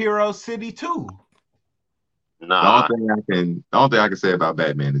favorite hero city too. Nah. The only thing I can say about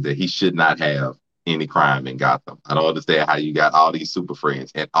Batman is that he should not have any crime in Gotham. I don't understand how you got all these super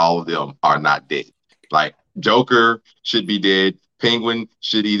friends and all of them are not dead. Like Joker should be dead. Penguin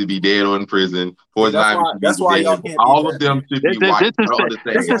should either be dead or in prison. That's why y'all can't. All of them should be white. This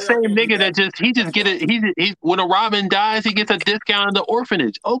is the same nigga that just get it. He when a Robin dies, he gets a discount in the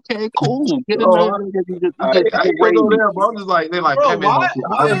orphanage. Okay, cool. Get him. I go there, bro. I'm just like they're like, bro, why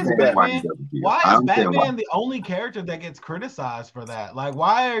is Batman the only character that gets criticized for that? Like,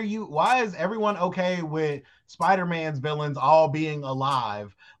 why is everyone okay with Spider-Man's villains all being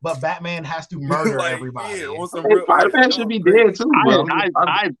alive, but Batman has to murder everybody? Spider-Man should be dead too, bro.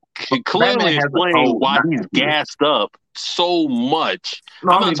 I can clearly explain why he's gassed up so much.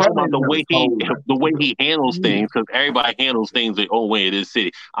 I'm not talking about the way he handles things, because everybody handles things their own way in this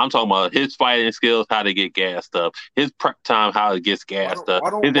city. I'm talking about his fighting skills, how to get gassed up, his prep time, how it gets gassed up,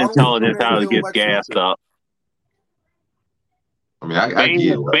 his intelligence, how it gets gassed up. I mean, I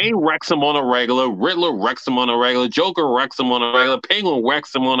get it. Bane wrecks him on a regular. Riddler wrecks him on a regular. Joker wrecks him on a regular. Penguin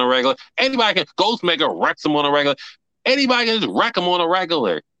wrecks him on a regular. Anybody can. Ghostmaker wrecks him on a regular. Anybody can just wreck him on a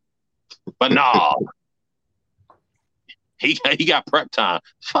regular. But no, he got prep time.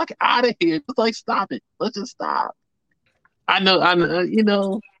 Fuck out of here. Just like stop it. Let's just stop. I know. You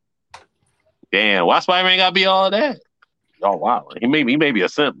know. Damn. Why Spider-Man gotta be all of that? Oh wow. He may be a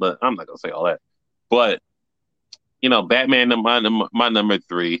simp, but I'm not gonna say all that. But. You know, Batman, my number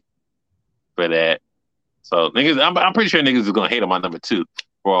 3 for that. So niggas, I'm pretty sure niggas is gonna hate on my number 2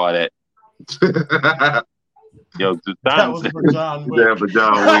 for all that. Yo, that was for John Wick. Yeah, for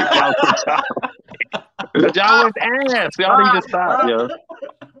John Wick. John Wick's ass. Y'all need to stop, yo.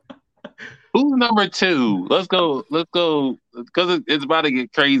 Who's number 2? Let's go, because it's about to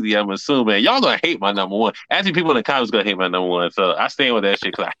get crazy. I'm assuming y'all gonna hate my number 1. Actually, people in the comments gonna hate my number 1. So I stand with that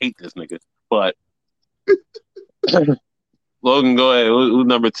shit because I hate this nigga. But. Logan, go ahead. Who's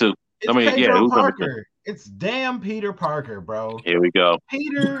number 2? Who's number 2? It's damn Peter Parker, bro. Here we go.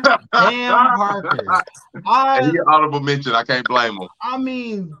 Peter damn Parker. Honorable mention. I can't blame him. I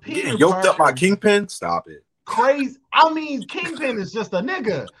mean, Peter yoked up by Kingpin. Stop it. Crazy. I mean, Kingpin is just a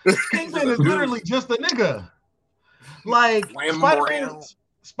nigga. Kingpin is literally just a nigga. Like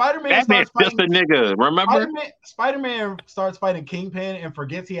Spider-Man Batman's just a nigga, remember? Spider-Man starts fighting Kingpin and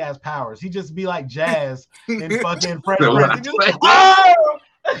forgets he has powers. He just be like Jazz in fucking Fred. He just like, oh!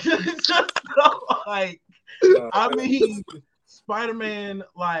 It's just so, like, I mean, Spider-Man,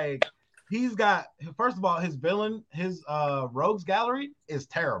 like, he's got, first of all, his villain, his rogues gallery is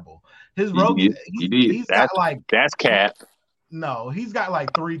terrible. His He rogues, did. He did. he's got like That's Cap. no, he's got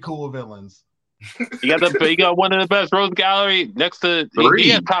like 3 cool villains. You got one of the best Rose Gallery next to he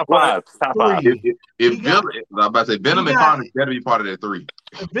has top What? 5. Top 5. If Venom, I'm about to say Venom and Carnage better be part of that 3.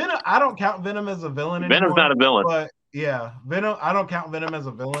 Venom, I don't count Venom as a villain anymore. Venom's not a villain. But yeah, Venom, I don't count Venom as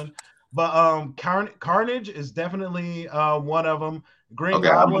a villain. But Carnage is definitely one of them. Green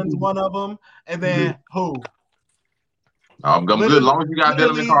Goblin's one of them. And then who? I'm good. As long as you got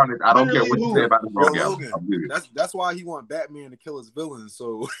Venom and Carnage, I don't care what you say about this Logan. I'm good. That's why he want Batman to kill his villains.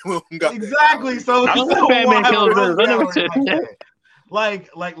 So exactly. So I don't think Batman kills villains.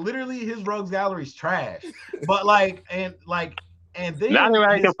 Like literally, his rogues gallery's trash. But and then not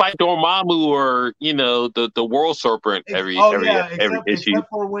everybody can fight Dormammu or the World Serpent every issue. Except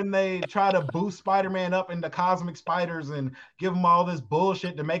for when they try to boost Spider-Man up into cosmic spiders and give him all this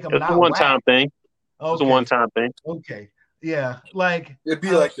bullshit to make him not a one-time thing. Okay. It's a one-time thing. Okay. Yeah, it'd be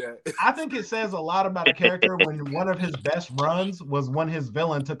like that. I think it says a lot about a character when one of his best runs was when his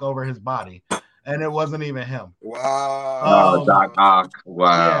villain took over his body, and it wasn't even him. Wow. Doc Ock.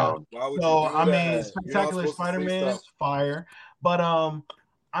 Wow. Yeah. So I mean, Spectacular Spider-Man, fire. But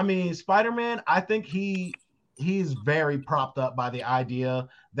I mean, Spider-Man, I think he's very propped up by the idea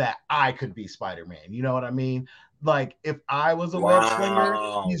that I could be Spider-Man. You know what I mean? Like if I was a web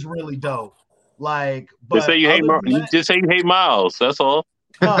slinger, he's really dope. But just say you hate Miles. That's all.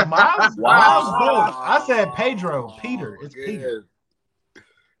 No, Miles. I said Pedro. Peter. It's Peter.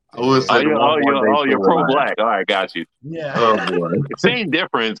 You're pro-black. All right, got you. Yeah. Same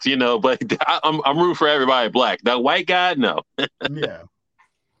difference, but I'm rooting for everybody black. That white guy, no. Yeah.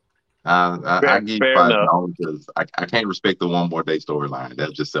 I give you 5 dollars because I can't respect the One More Day storyline.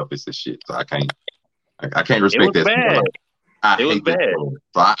 That's just selfish as shit. So I can't respect that. Bad. I hate that story.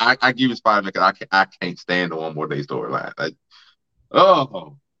 So I give you Spider-Man because I can't stand the One More Day storyline.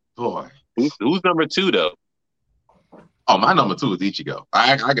 Oh boy. Who's number 2 though? Oh, my number 2 is Ichigo.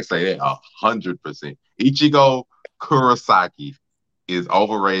 I can say that 100%. Ichigo Kurosaki is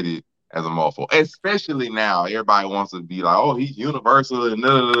overrated as a motherfucker, especially now. Everybody wants to be like, oh, he's universal and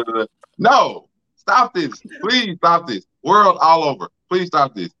no. Stop this. Please stop this. World all over. Please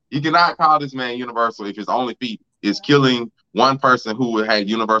stop this. You cannot call this man universal if his only feat is killing one person who had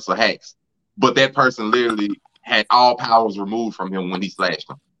universal hacks, but that person literally had all powers removed from him when he slashed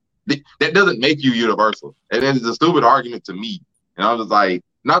him. That doesn't make you universal. And that is a stupid argument to me. And I was like,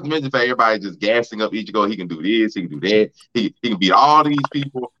 not to mention for everybody just gassing up Ichigo, he can do this, he can do that, he can beat all these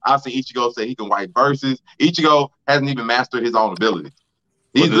people. I've seen Ichigo say he can wipe verses. Ichigo hasn't even mastered his own ability.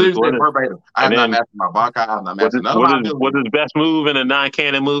 He's literally said verbatim, I have not mastered my Bankai, I have not mastered none of my abilities. What's his best move in a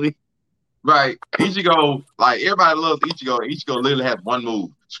non-canon movie? Right. Ichigo, everybody loves Ichigo. Ichigo literally has one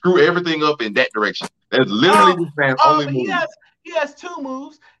move. Screw everything up in that direction. That's literally this man's only move. He has 2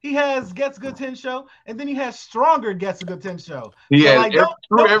 moves. He has Getsuga Tensho, and then he has stronger Getsuga Tensho. He has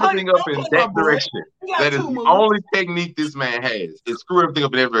screw everything up in that direction. That is the only technique this man has. Is screw everything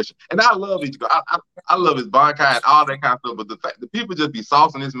up in that direction. And I love Ichigo. I love his Bankai and all that kind of stuff. But the fact that people just be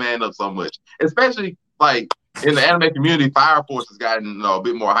saucing this man up so much, especially in the anime community, Fire Force has gotten a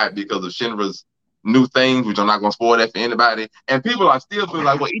bit more hype because of Shinra's new things, which I'm not going to spoil that for anybody. And people are still feeling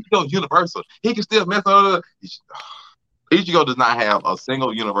like, well, Ichigo's universal. He can still mess up. Ichigo does not have a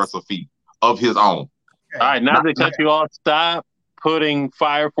single universal feat of his own. All right, now they cut you off. Stop putting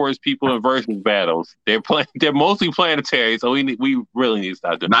Fire Force people in versus battles. They're mostly planetary, so we really need to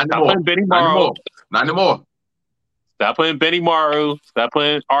stop doing. Not anymore. Stop playing Benny Maru. Stop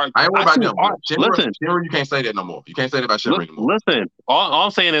playing Art. I ain't worried about them. Shinra, you can't say that no more. You can't say that about Shinra anymore. Listen, all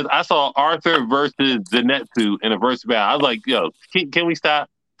I'm saying is I saw Arthur versus Zenitsu in a versus battle. I was like, yo, can we stop?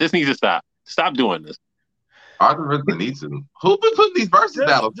 This needs to stop. Stop doing this. Arthur versus Zenitsu. Who been putting these versus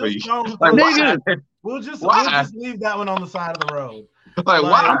battles for you? We'll just leave that one on the side of the road. Why?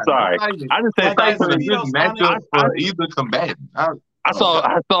 I'm sorry. I just said a good matchup for either combatant.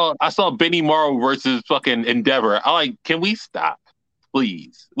 I saw Benny Morrow versus fucking Endeavor. Can we stop?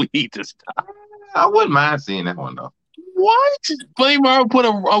 Please. We need to stop. I wouldn't mind seeing that one though. What? Benny Morrow put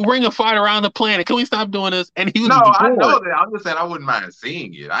a ring of fire around the planet. Can we stop doing this? And he was I know that. I'm just saying I wouldn't mind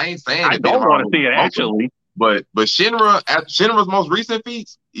seeing it. I ain't saying I don't want to see it actually. But Shinra's most recent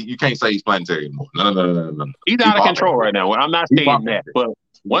feats, you can't say he's planetary anymore. No. He's out of control right now. I'm not saying that, but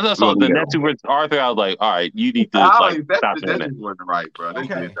once I saw the Netsu versus Arthur, I was like, all right, you need to stop doing that. That's wasn't right, bro.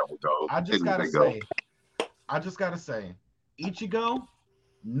 Okay. I just gotta say, Ichigo,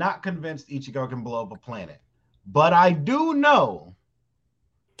 not convinced Ichigo can blow up a planet. But I do know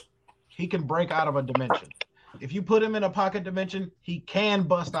he can break out of a dimension. If you put him in a pocket dimension, he can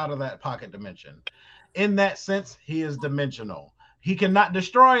bust out of that pocket dimension. In that sense, he is dimensional. He cannot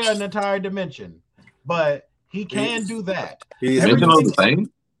destroy an entire dimension, but he can do that. Dimensional the same.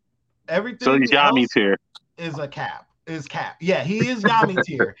 So he's Everything Yami else tier. is a cap. Is cap. Yeah, he is Yami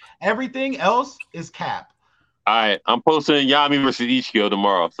tier. Everything else is cap. All right, I'm posting Yami versus Ichigo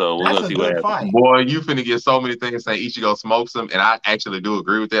tomorrow, so we're That's gonna a see what good happens. fight. Boy, you finna get so many things saying Ichigo smokes him, and I actually do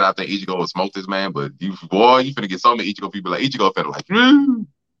agree with that. I think Ichigo will smoke this man, but you finna get so many Ichigo people like Ichigo finna like.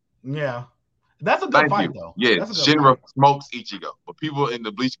 Yeah, that's a good Thank fight you. though. Yeah, That's a good Shinra fight. smokes Ichigo, but people in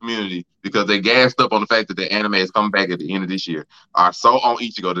the Bleach community, because they gassed up on the fact that the anime is coming back at the end of this year, are so on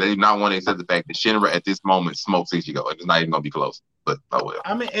Ichigo that they do not want to accept the fact that Shinra at this moment smokes Ichigo, and it's not even gonna be close. But oh well.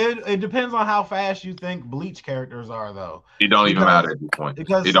 I mean, it depends on how fast you think Bleach characters are, though. It don't even matter at this point.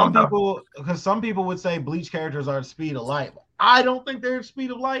 Because It some don't matter. people would say Bleach characters are the speed of light. I don't think they're the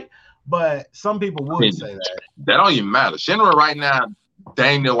speed of light, but some people would say that. That don't even matter. Shinra right now,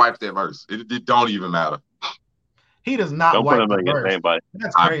 dang near wipes that verse. It don't even matter. He does not Don't put wipe him the against verse. anybody.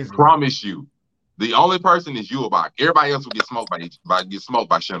 That's I crazy. promise you. The only person is Yubak. Everybody else will get smoked by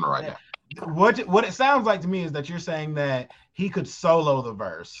Shinra right now. What it sounds like to me is that you're saying that he could solo the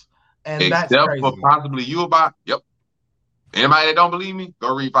verse, and that's Except crazy. for possibly Yubak. Yep. Anybody that don't believe me,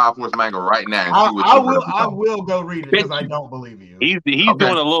 go read Fire Force manga right now and see what I will go read it because I don't believe you. He's Okay.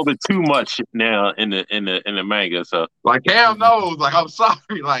 doing a little bit too much now in the manga. So Like Cam knows. Like I'm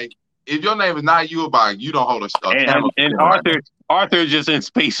sorry. Like if your name is not Yubak, you don't hold a candle. and right now. Arthur just in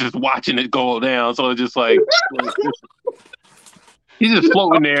space just watching it go down. So it's just like he's just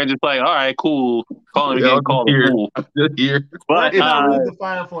floating there, just like, all right, cool. Calling him again, call him cool. Just here. But read the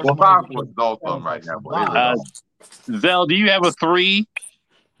Fire Force. Well, Fire manga Force is because awesome it right sounds now. like But some Zell, do you have a 3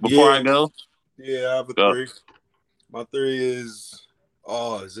 before I go? Yeah, I have a Go. 3. My 3 is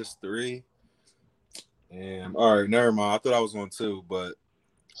is this 3? And all right, never mind. I thought I was on 2, but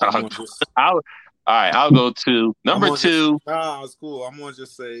I'll go 2. Number 2. It's cool. I'm gonna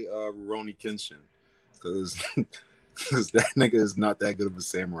just say Rurouni Kenshin because that nigga is not that good of a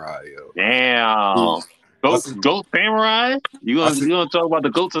samurai, yo. Damn. Goat samurai? You gonna talk about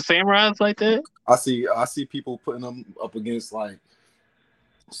the goats of samurais like that? I see people putting them up against like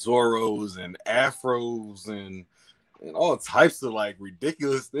Zoros and Afros and all types of like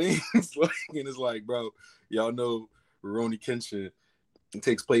ridiculous things. Like, and it's like, bro, y'all know Rurouni Kenshin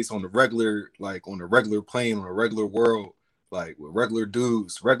takes place on the regular plane, on a regular world, like with regular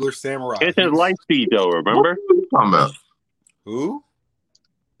dudes, regular samurai. It's his light speed though, remember? what are you talking about? Who?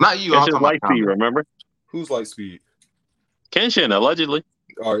 Not you. It's his light speed, remember? Who's light speed? Kenshin, allegedly.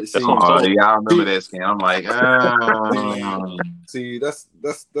 All right, see, yeah, I remember that skin. I'm like, see, that's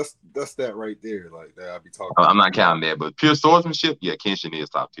that right there, like that. I'll be talking. I'm not counting that, but pure swordsmanship, yeah, Kenshin is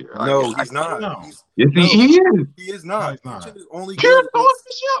top tier. No, he's not. No. Yes, he is. He is not. No, he's not. Kenshin is only Pure good.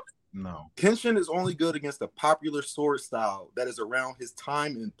 swordsmanship. No. Kenshin is only good against a popular sword style that is around his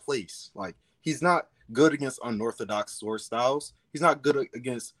time and place. Like, he's not good against unorthodox sword styles. He's not good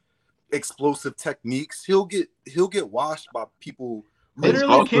against explosive techniques. He'll get washed by people.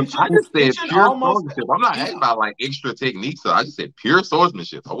 Literally, Kenshin, I just said Kenshin pure almost. swordsmanship. I'm not asking about like extra techniques. So I just said pure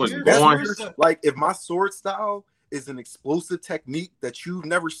swordsmanship. I wasn't Pure going. Like, if my sword style is an explosive technique that you've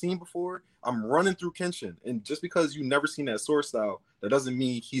never seen before, I'm running through Kenshin. And just because you've never seen that sword style, that doesn't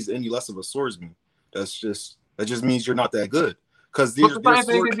mean he's any less of a swordsman. That just means you're not that good. Because What's the same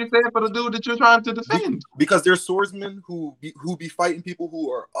thing that you said for the dude that you're trying to defend? Because there's swordsmen who be fighting people who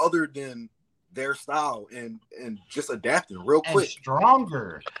are other than their style and just adapting real quick, and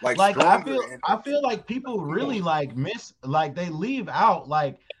stronger. Like stronger I feel like people really like they leave out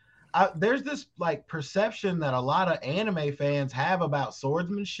there's this like perception that a lot of anime fans have about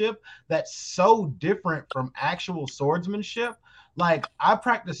swordsmanship that's so different from actual swordsmanship. Like, I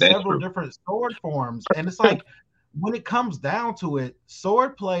practice several different sword forms, and it's like when it comes down to it,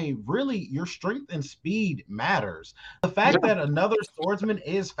 sword play, really, your strength and speed matters. The fact that another swordsman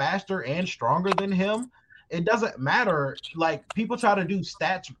is faster and stronger than him, it doesn't matter. Like, people try to do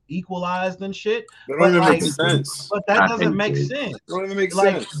stats equalized and shit. That don't even make sense. But that doesn't make sense. It don't even make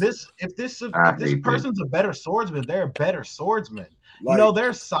Like, sense. if this person's a better swordsman, they're a better swordsman. Like, you know,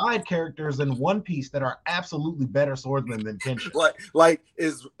 there's side characters in One Piece that are absolutely better swordsmen than Kenshin.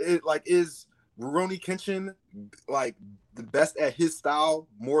 Is Rurouni Kenshin like the best at his style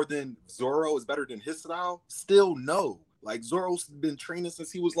more than Zoro is better than his style? Still no. Like, Zoro's been training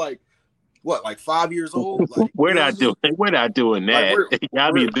since he was like 5 years old. Like, we're not doing that.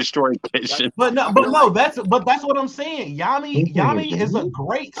 Yami destroyed Kenshin. But that's what I'm saying. Yami is a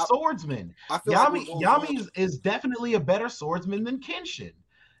great swordsman. Yami is definitely a better swordsman than Kenshin.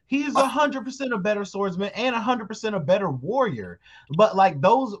 He's 100% a better swordsman and 100% a better warrior. But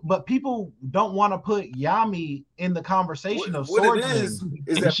but people don't want to put Yami in the conversation of swordsmen. What it is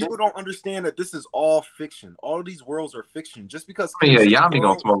that people don't understand that this is all fiction. All of these worlds are fiction. Just because Yami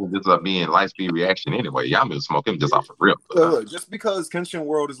gonna smoke him just being light speed reaction anyway. Yami will smoke him just off of real. Look, just because Kenshin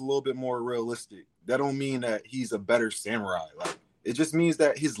world is a little bit more realistic, that don't mean that he's a better samurai. Like, it just means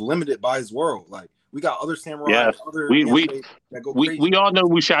that he's limited by his world. Like, we got other samurai. Yes. Other that go crazy. We all know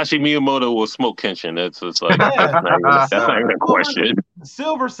Musashi Miyamoto will smoke Kenshin. That's just like that's not even a question.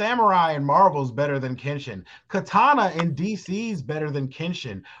 Silver Samurai in Marvel's better than Kenshin. Katana in DC's better than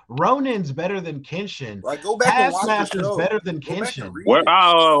Kenshin. Ronin's better than Kenshin. Like, go back and watch the Taskmaster's show. better than Kenshin. We're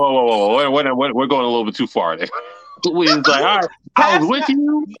going a little bit too far there. It's like, all right, I was with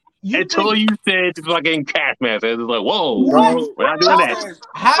you. Until you said fucking Taskmaster, it's like, whoa, bro, we're not doing that.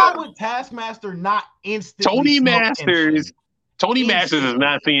 How would Taskmaster not instantly? Tony Masters is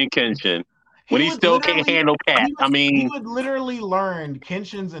not seeing Kenshin when he still can't handle Cat. He would literally learn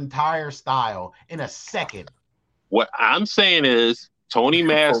Kenshin's entire style in a second. What I'm saying is, Tony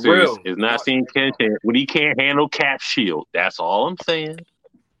Masters is not seeing Kenshin when he can't handle Cat's shield. That's all I'm saying.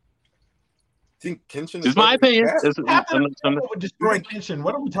 Think Kenshin is my opinion. Captain America would destroy Kenshin.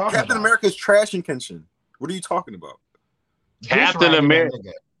 What are we talking about? Captain America's trashing Kenshin. What are you talking about? Captain America.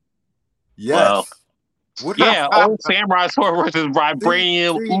 Yes. Old samurai sword versus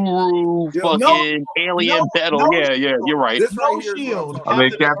vibranium, fucking alien metal. You're right. Shield. I mean,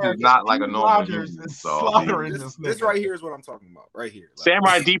 Captain's not like a normal human. This right here is what I'm talking about. Right here. Like,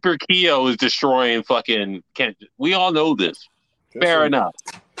 Samurai Deeper Kyo is destroying fucking Kenshin. We all know this. Fair enough.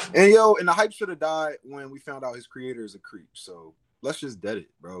 And the hype should have died when we found out his creator is a creep. So let's just dead it,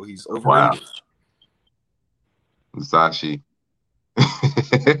 bro. He's overrated. Wow. Musashi.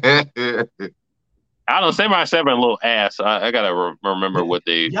 I don't know. Samurai 7 a little ass. I gotta remember what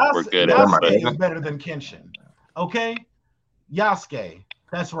they were good at. Yasuke is better than Kenshin. Okay, Yasuke.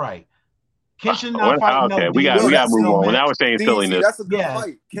 That's right. Kenshin not fighting. Okay, we got to move on. Now we're saying silliness. That's a good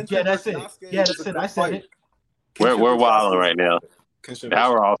fight. That's it. That's it. I said it. We're wilding right now.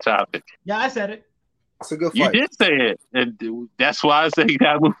 Now we're off topic. Yeah, I said it. It's a good fight. You did say it. And that's why I say you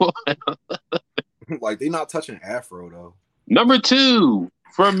gotta move on. Like, they not touching Afro though. Number 2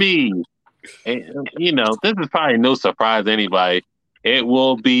 for me, and, this is probably no surprise to anybody. It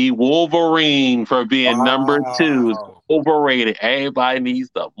will be Wolverine for being number 2. Overrated. Everybody needs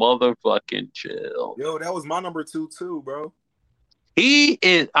to motherfucking chill. Yo, that was my number 2 too, bro. He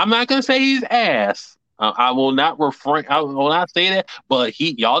is. I'm not gonna say he's ass. I will not refrain. I will not say that. But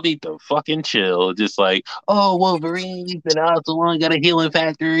y'all need to fucking chill. Just like, oh, Wolverine, he's been out so long, got a healing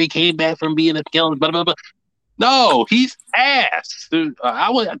factor. He came back from being a skeleton. Blah blah blah. No, he's ass. Dude,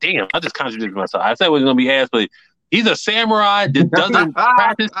 I just contradicted myself. I said it was gonna be ass, but he's a samurai that doesn't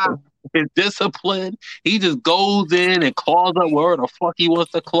practice his discipline. He just goes in and claws up wherever the fuck he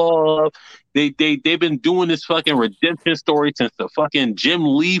wants to claw up. They've been doing this fucking redemption story since the fucking Jim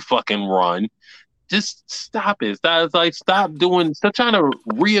Lee fucking run. Just stop it. Stop trying to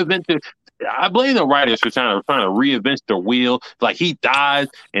reinvent it. I blame the writers for trying to reinvent the wheel. Like, he dies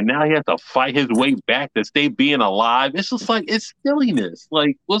and now he has to fight his way back to stay being alive. It's just like, it's silliness.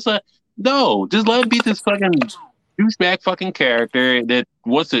 Like, what's that? No, just let him be this fucking douchebag fucking character that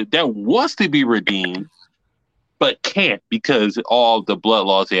wants to be redeemed, but can't because all the blood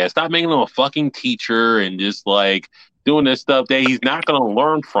loss he has. Stop making him a fucking teacher and just like doing this stuff that he's not going to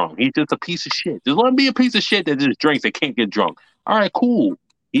learn from. He's just a piece of shit. Just let him be a piece of shit that just drinks and can't get drunk. All right, cool.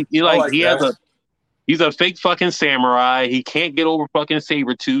 He's a fake fucking samurai. He can't get over fucking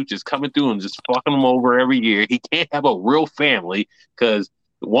Sabretooth just coming through and just fucking him over every year. He can't have a real family because,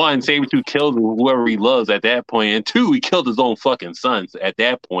 one, Sabretooth killed whoever he loves at that point, and 2, he killed his own fucking sons at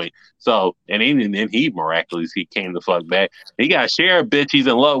that point. So, and he miraculously came the fuck back. He got Sheriff bitch he's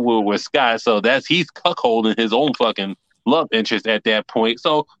in love with Scott, so he's cuckolding his own fucking love interest at that point.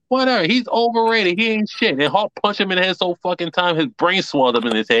 So whatever, he's overrated. He ain't shit. And Hulk punched him in the head so fucking time his brain swelled up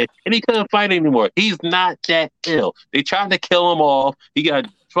in his head, and he couldn't fight anymore. He's not that ill. They tried to kill him off. He got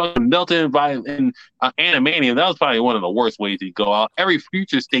fucking melted in animanium. That was probably one of the worst ways to go out. Every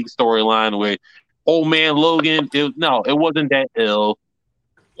Future State storyline where old man Logan, it wasn't that ill.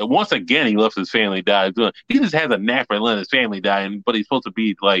 And once again, he left his family die. He just has a knack for letting his family die, but he's supposed to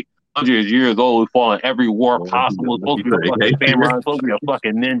be like 100 years old, fought in every war possible. Supposed to be a fucking samurai, supposed to be a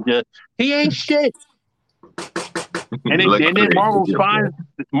fucking ninja. He ain't shit. And then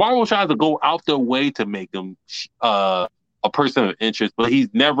Marvel tries to go out their way to make him a person of interest, but he's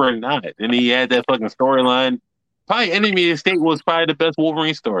never not. And he had that fucking storyline. Probably Enemy of the State was probably the best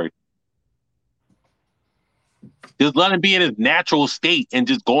Wolverine story. Just let him be in his natural state and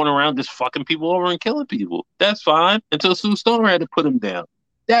just going around just fucking people over and killing people. That's fine. Until Sue Storm had to put him down.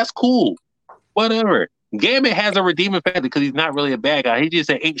 That's cool. Whatever. Gambit has a redeeming factor because he's not really a bad guy. He just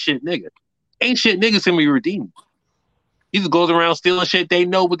an ain't shit nigga. Ain't shit niggas can be redeemed. He just goes around stealing shit they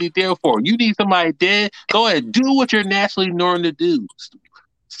know what he's there for. You need somebody dead, go ahead. Do what you're naturally known to do.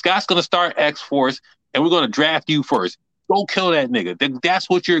 Scott's going to start X-Force, and we're going to draft you first. Go kill that nigga. That's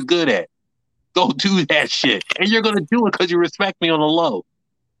what you're good at. Go do that shit. And you're going to do it because you respect me on the low.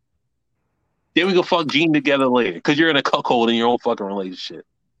 Then we can fuck Gene together later because you're in a cuckold in your own fucking relationship.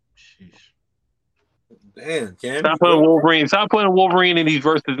 Sheesh. Damn, Cam. Stop putting Wolverine in these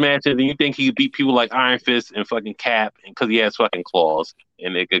versus matches, and you think he could beat people like Iron Fist and fucking Cap, and because he has fucking claws,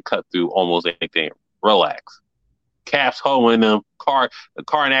 and they could cut through almost anything. Relax. Cap's hoeing them.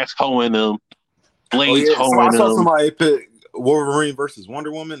 Karnak's hoeing them. Blade's hoeing them. I saw somebody pick Wolverine versus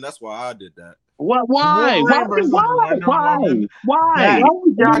Wonder Woman. That's why I did that. What? Why? Why?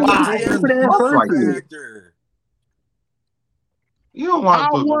 You don't want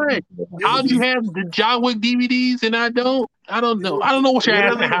to put how do you have the John Wick DVDs and I don't? I don't know. I don't know what you're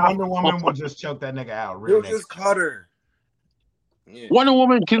asking. Wonder Woman will just choke that nigga out. You'll just cut her. Yeah. Wonder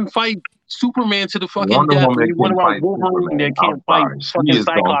Woman can fight Superman to the fucking death. What about Wolverine that can't fight fucking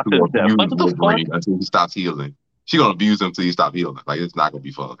Cyclops to the death? Like, what the fuck? Until he stops healing. She's gonna abuse him until he stops healing. Like, it's not gonna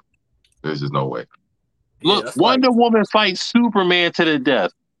be fun. There's just no way. Look, Wonder Woman fights Superman to the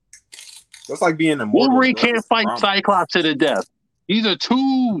death. That's like being a Wolverine can't fight Cyclops to the death. These are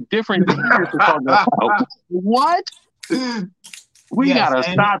two different things we're talking about. What? We gotta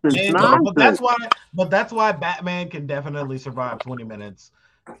stop this nonsense. But that's why Batman can definitely survive 20 minutes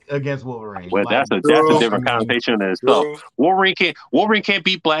against Wolverine. Well, that's a different conversation in itself. Wolverine can't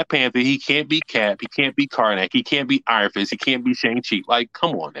beat Black Panther. He can't beat Cap. He can't beat Karnak. He can't beat Iron Fist. He can't beat Shang-Chi. Like,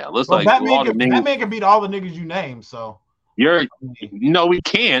 come on now. Batman can beat all the niggas you name. So no, he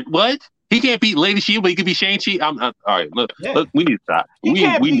can't. What? He can't beat Lady Shiva, but he can beat Shang-Chi. All right, look, we need to stop. He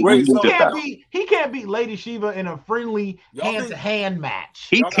can't beat Lady Shiva in a friendly hand-to-hand match.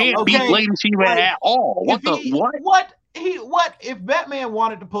 He can't beat Lady Shiva at all. What if Batman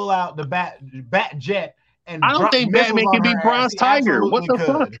wanted to pull out the bat jet and I don't think Batman can beat Bronze Tiger. What the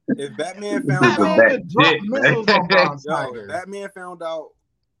fuck? If Batman found Batman found out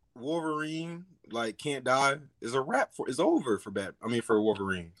Wolverine can't die, is a wrap it's over for for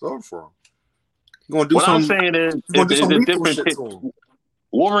Wolverine. It's over for him. I'm saying is it's a different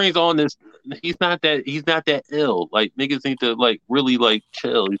Wolverine's on this. He's not that ill. Like, niggas need to really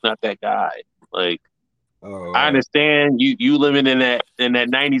chill. He's not that guy. Like, I understand you living in that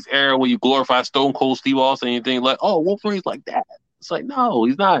 90s era where you glorify Stone Cold Steve Austin and you think like, oh, Wolverine's like that. It's like, no,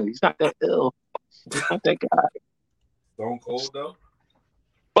 he's not. He's not that ill. He's not that guy. Stone Cold though.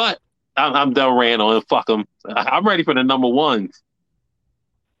 But I'm done ranting on him. Fuck him. I'm ready for the number ones.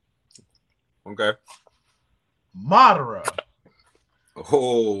 Okay. Madara.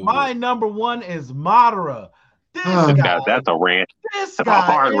 Oh. My number one is Madara. This guy. That's a rant. This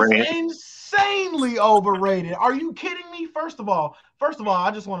guy is insanely overrated. Are you kidding me? First of all,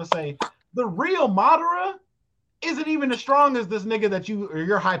 I just want to say the real Madara isn't even as strong as this nigga that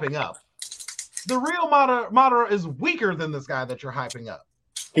you're hyping up. The real Madara is weaker than this guy that you're hyping up.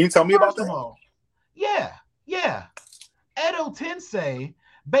 Can you tell me about that? Yeah. Edo Tensei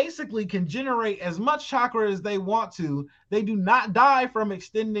basically can generate as much chakra as they want to. They do not die from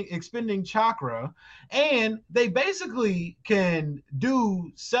expending chakra, and they basically can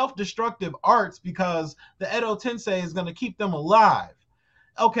do self-destructive arts because the Edo Tensei is going to keep them alive.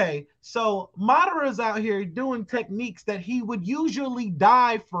 Okay, so Madara's out here doing techniques that he would usually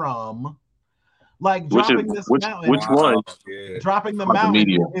die from, like dropping this mountain. Which one? Dropping the mountain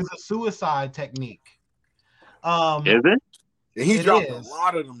is a suicide technique. Is it? He dropped a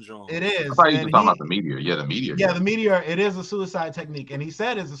lot of them, John. It is. I thought you were talking about the meteor. Yeah, the meteor. Yeah, the meteor. It is a suicide technique, and he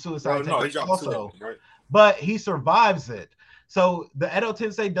said it's a suicide technique also. Right. But he survives it. So the Edo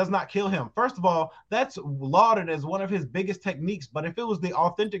Tensei does not kill him. First of all, that's lauded as one of his biggest techniques. But if it was the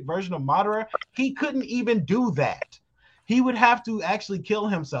authentic version of Madara, he couldn't even do that. He would have to actually kill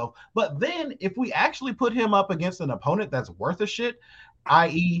himself. But then if we actually put him up against an opponent that's worth a shit,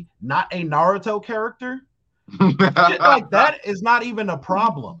 i.e. not a Naruto character, shit like that is not even a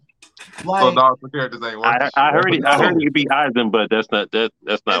problem. Like, so Naruto characters ain't worth I heard he could beat Aizen, but that's not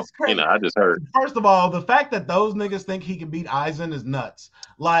I just heard. First of all, the fact that those niggas think he can beat Aizen is nuts.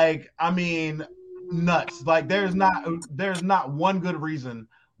 Like, I mean, nuts. Like, there's not one good reason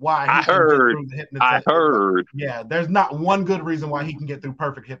why he can get through the hypnosis. I heard. Yeah, there's not one good reason why he can get through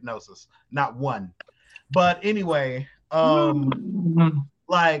perfect hypnosis. Not one. But anyway,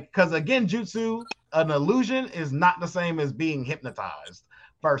 Like, because again, jutsu, an illusion is not the same as being hypnotized,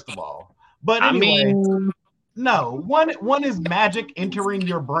 first of all. But anyway, no, one is magic entering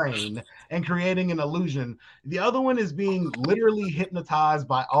your brain and creating an illusion. The other one is being literally hypnotized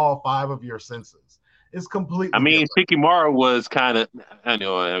by all 5 of your senses. It's completely different. Shikamaru was kind of, I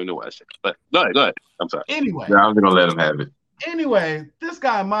know what I said, but go ahead. I'm sorry. Anyway. Yeah, I'm going to let him have it. Anyway, this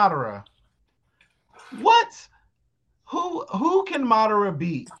guy, Madara, what? Who can Madara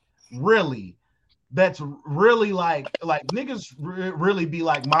beat, really? That's really like niggas really be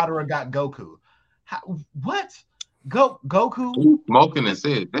like Madara got Goku. What? Goku? Smoking and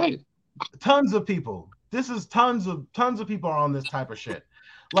said that. Tons of people. This is tons of people are on this type of shit.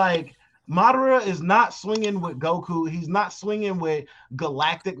 Like, Madara is not swinging with Goku. He's not swinging with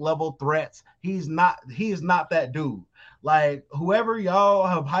galactic level threats. He is not that dude. Like, whoever y'all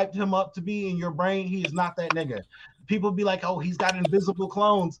have hyped him up to be in your brain, he is not that nigga. People be like, oh, he's got invisible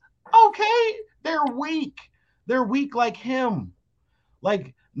clones. Okay, they're weak. They're weak like him.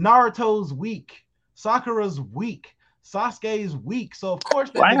 Like, Naruto's weak. Sakura's weak. Sasuke's weak. So, of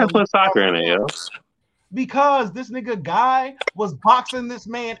course, why you put Sakura in it, yo? Because this nigga Guy was boxing this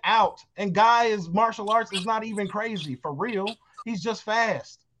man out, and Guy's martial arts is not even crazy for real. He's just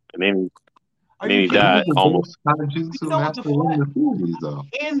fast. And then he died almost. In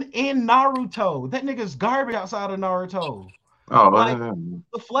Naruto, that nigga's garbage outside of Naruto.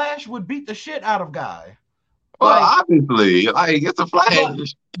 The Flash would beat the shit out of Guy. Well, obviously, like, it's a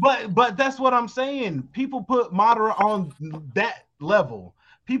Flash. But that's what I'm saying. People put Madara on that level.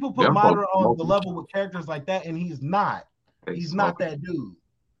 People put Madara on the level with characters like that, and he's not. He's not that dude.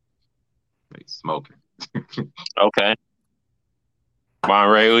 He's smoking. Okay.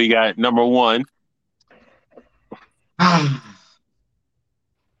 Monray, we got number 1.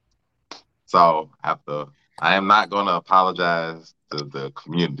 So I am not going to apologize to the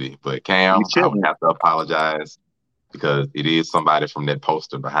community, but Cam, I would have to apologize because it is somebody from that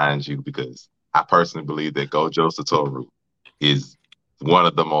poster behind you, because I personally believe that Gojo Satoru is one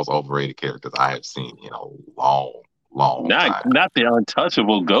of the most overrated characters I have seen in a long time. Not the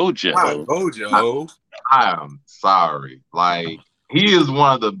untouchable Gojo. Not Gojo. I am sorry. Like, he is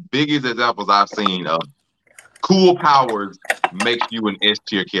one of the biggest examples I've seen of cool powers makes you an S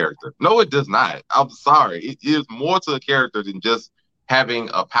tier character. No, it does not. I'm sorry. It is more to a character than just having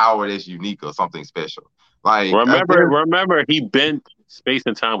a power that's unique or something special. Like, remember, he bent space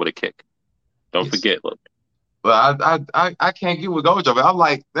and time with a kick. Don't forget, look. But I can't get with Gojo. But I'm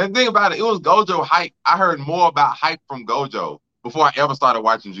like, the thing about it was Gojo hype. I heard more about hype from Gojo before I ever started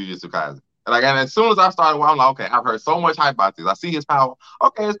watching Jujutsu Kaisen. And as soon as I started, I'm like, okay, I've heard so much hype about this. I see his power.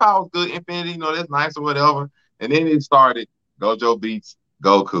 Okay, his power is good. Infinity, that's nice or whatever. And then it started, Gojo beats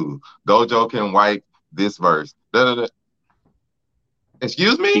Goku. Gojo can wipe this verse. Da-da-da.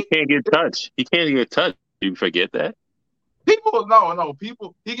 Excuse me? He can't get touched. You forget that? People, no.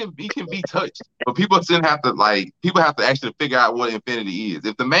 People, he can be touched. But people have to actually figure out what infinity is.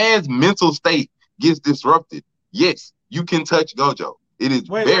 If the man's mental state gets disrupted, yes, you can touch Gojo. It is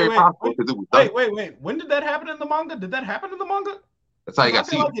very possible because it was done. Wait. When did that happen in the manga? Did that happen in the manga? That's how you got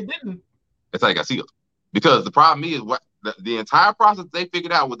sealed. Like it didn't. That's how you got sealed. Because the problem is what the entire process they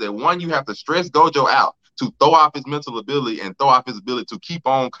figured out was that, one, you have to stress Gojo out to throw off his mental ability and throw off his ability to keep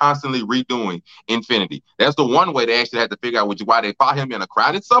on constantly redoing infinity. That's the one way they actually had to figure out why they fought him in a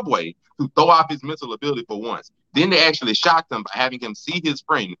crowded subway to throw off his mental ability for once. Then they actually shocked him by having him see his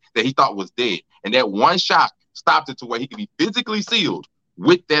friend that he thought was dead. And that one shock stopped it to where he could be physically sealed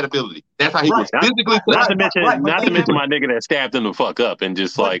with that ability. That's how he was physically sealed. Not to mention my nigga that stabbed him the fuck up and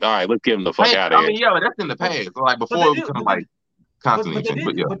just all right, let's get him the fuck out of here. Yeah, that's in the past. So before it became constantly.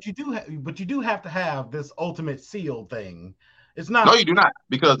 But you do have to have this ultimate seal thing. It's not. No, you do not,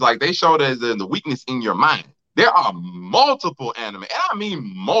 because they showed us the weakness in your mind. There are multiple anime, and I mean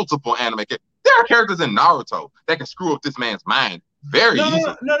multiple anime. There are characters in Naruto that can screw up this man's mind very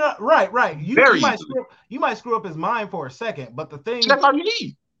easily. No, right. You might screw up his mind for a second, but the thing that's all you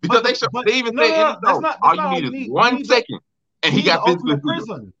need, because they even say all you need is 1 second, and he got physically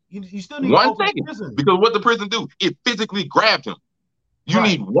prison. You still need 1 second prison. Because what the prison do? It physically grabbed him. You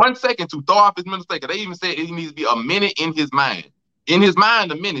need 1 second to throw off his mental state. They even said it needs to be a minute in his mind. In his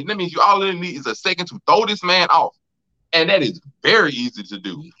mind, a minute. That means you all you need is a second to throw this man off. And that is very easy to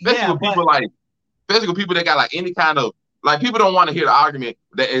do. Especially with people that got any kind of, people don't want to hear the argument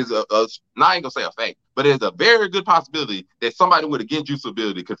that is not even gonna say a fact, but it's a very good possibility that somebody with a genjutsu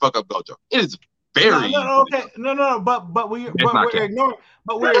ability could fuck up Gojo. It is very easy. But we're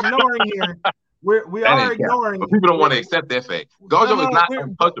ignoring here. We are ignoring. But people don't want to accept that fact. Gojo is not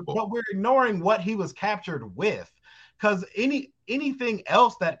untouchable. But we're ignoring what he was captured with, because anything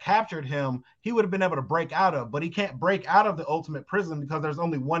else that captured him, he would have been able to break out of, but he can't break out of the ultimate prison because there's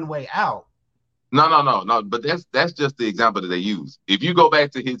only one way out. No. But that's just the example that they use. If you go back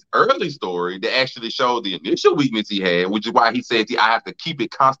to his early story, they actually showed the initial weakness he had, which is why he said I have to keep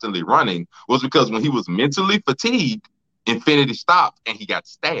it constantly running, was because when he was mentally fatigued, Infinity stopped and he got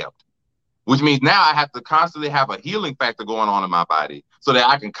stabbed. Which means now I have to constantly have a healing factor going on in my body so that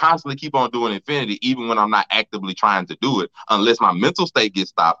I can constantly keep on doing Infinity even when I'm not actively trying to do it, unless my mental state gets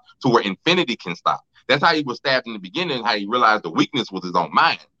stopped to where Infinity can stop. That's how he was stabbed in the beginning, how he realized the weakness was his own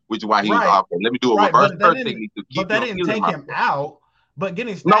mind, which is why he was okay, let me do a reverse curse technique to keep But that didn't take him out. But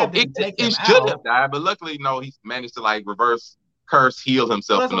getting stabbed didn't take him out. He should have died, but luckily, no, he managed to like reverse curse, heal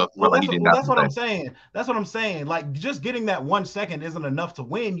himself enough. That's what I'm saying. That's what I'm saying. Like, just getting that 1 second isn't enough to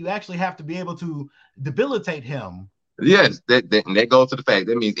win. You actually have to be able to debilitate him. Yes, that goes to the fact.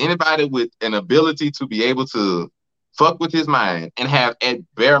 That means anybody with an ability to be able to fuck with his mind and have at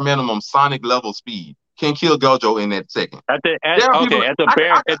bare minimum Sonic level speed can kill Gojo in that second. At the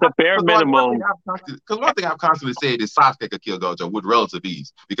bare minimum. Because one thing I've constantly said is Sasuke could kill Gojo with relative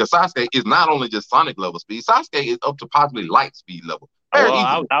ease. Because Sasuke is not only just Sonic level speed, Sasuke is up to possibly light speed level.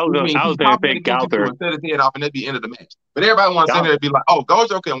 Well, I was going to pick Gauther. Set his head off and that'd be the end of the match. But everybody wants to sit there and be like, oh,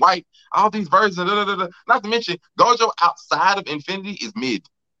 Gojo can wipe all these versions. Not to mention, Gojo outside of Infinity is mid.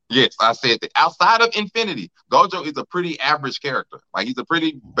 Yes, I said that. Outside of Infinity, Gojo is a pretty average character. Like, he's a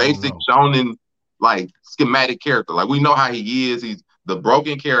pretty basic shonen, like, schematic character. Like, we know how he is. He's the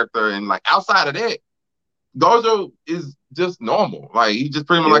broken character. And, like, outside of that, Gojo is just normal. Like, he's just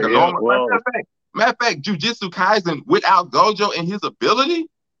pretty much like a normal. Matter of fact, Jujutsu Kaisen without Gojo and his ability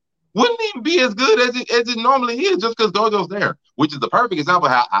wouldn't even be as good as it normally is just because Gojo's there, which is the perfect example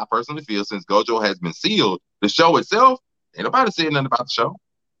of how I personally feel since Gojo has been sealed. The show itself, ain't nobody said nothing about the show.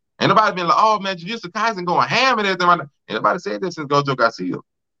 Ain't nobody been like, oh, man, Jujutsu Kaisen going ham and everything. Ain't nobody said this since Gojo got sealed.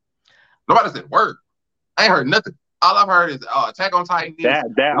 Nobody said word. I ain't heard nothing. All I've heard is Attack on Titan.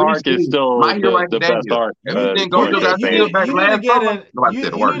 That arc is still the best arc. You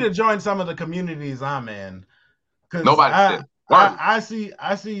need to join some of the communities I'm in. Nobody said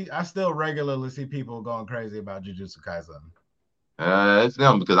I still regularly see people going crazy about Jujutsu Kaisen. It's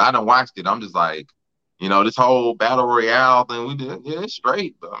them because I done watched it. I'm just like, this whole battle royale thing we did. Yeah, it's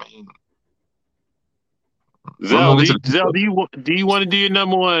straight. But I mean, Zell, do you want to do your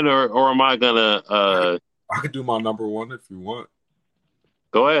number one, or am I gonna? I could do my number one if you want.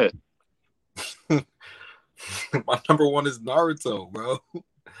 Go ahead. My number one is Naruto, bro.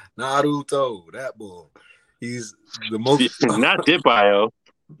 Naruto, that boy. He's the most. Not Dipio.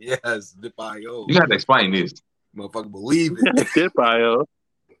 Yes, Dipio. You have to explain this. Motherfucker, believe it. Dipio.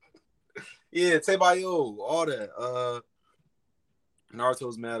 Yeah, Tebayo, all that.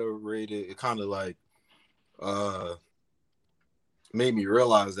 Naruto's mad overrated. It kind of like made me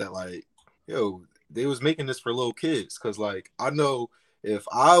realize that, like, yo, they was making this for little kids. Cause like, I know if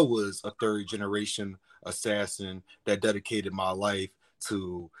I was a third generation assassin that dedicated my life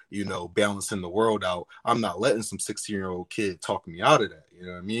to, balancing the world out, I'm not letting some 16-year-old kid talk me out of that. You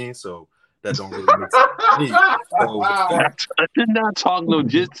know what I mean? So that don't really make sense to me. I did not talk no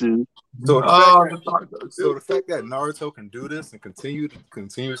jitsu. So the fact that Naruto can do this and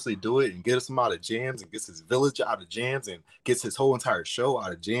continuously do it and get him out of jams and gets his village out of jams and gets his whole entire show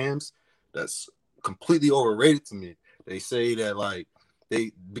out of jams, that's completely overrated to me. They say that like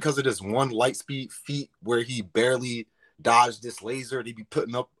because of this one light speed feat where he barely dodged this laser, they be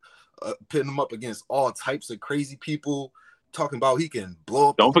putting him up against all types of crazy people, talking about he can blow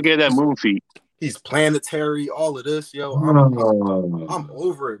up. Don't forget that moon feat. He's planetary, all of this, yo. I'm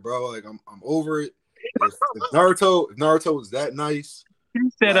over it, bro. Like I'm over it. If Naruto is that nice. He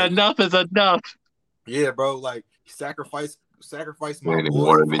said like, enough is enough. Yeah, bro. Like sacrifice my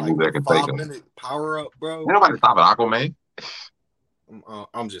boy for like a 5-minute power up, bro. Ain't nobody stopping Aquaman.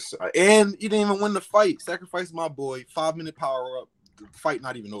 I'm just and you didn't even win the fight. Sacrifice my boy, 5-minute power up. The fight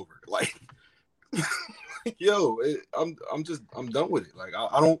not even over. Like, yo, I'm done with it. Like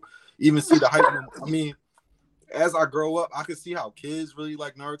I don't even see the hype. I mean, as I grow up, I can see how kids really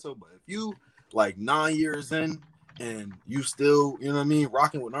like Naruto. But if you like 9 years in and you still, you know what I mean,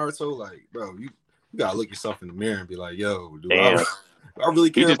 rocking with Naruto, like, bro, you gotta look yourself in the mirror and be like, yo, dude, I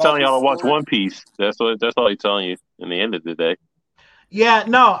really care. He's just telling y'all to watch One Piece. That's all he's telling you in the end of the day. Yeah,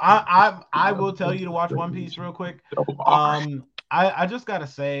 no, I will tell you to watch One Piece real quick. I just gotta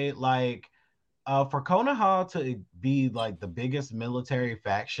say, like, for Konoha to be like the biggest military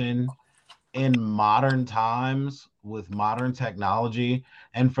faction in modern times with modern technology,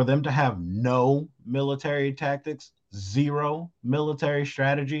 and for them to have no military tactics zero military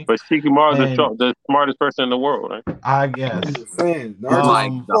strategy. But Shikamaru is And the smartest person in the world, right? I I'm guess. just saying, It's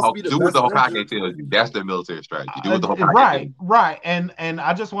like Naruto's supposed to be the do what best the ninja. Hokage tells you. That's their military strategy. Do what the Hokage tells Right, you. right. And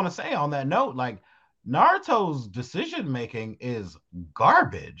I just want to say on that note, like Naruto's decision making is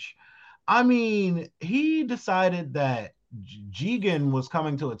garbage. I mean, he decided that Jigen was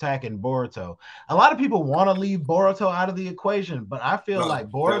coming to attack in Boruto. A lot of people want to leave Boruto out of the equation, but I feel like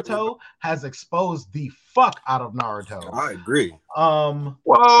Boruto has exposed the fuck out of Naruto. I agree. Whoa,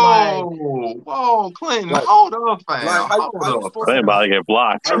 Like, whoa, Clinton, Like- hold up, fam. Like, how you Hold up, supposed I ain't about to get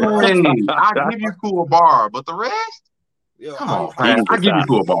blocked. Hey, I give you Kuwabara, but the rest? Yo, Come how on, you- man. I give you decide.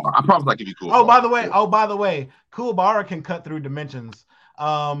 Kuwabara. I promise I give you Kuwabara. by the way, Kuwabara can cut through dimensions.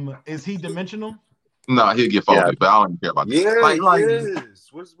 Is he dimensional? No, he'll get folded, Yeah. but I don't even care about that. Yeah, Like, yes.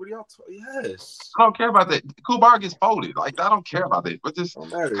 What are y'all talking? Yes. I don't care about that. Kuwabara gets folded. Like, I don't care about that. But just Don't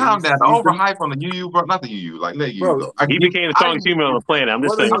matter. calm down. The He's the- overhype on the UU, bro. Not the UU. Like, let Bro, you go. I He give- became the strongest I- human on the planet. I'm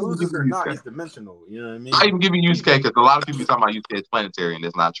just Whether he saying. loses or not, he's dimensional. You know what I mean? I even give you Yusuke because a lot of people be talking about Yusuke as planetary, and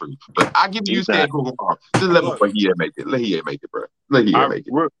that's not true. But I give you He's Yusuke not. and Kuwabara. Just let Look. Hiei make it. Let Hiei make it, bro. Let Hiei make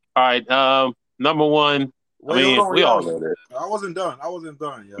it. All right. Number one. I Wait, mean, hold on, we all y'all. know that. I wasn't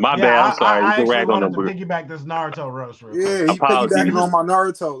done. Yo. My bad. I'm sorry. I You can actually rag on wanted them. to piggyback this Naruto roast real Yeah, quick. he Apologies. piggybacking on my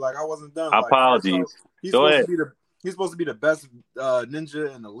Naruto. Like I wasn't done. Like, Apologies. Naruto, he's Go supposed ahead. to be he's supposed to be the best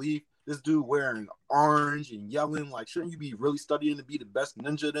ninja in the league. This dude wearing orange and yelling. Like, shouldn't you be really studying to be the best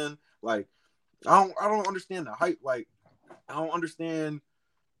ninja then? Like, I don't understand the hype. Like, I don't understand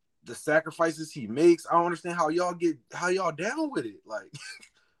the sacrifices he makes. I don't understand how y'all down with it. Like,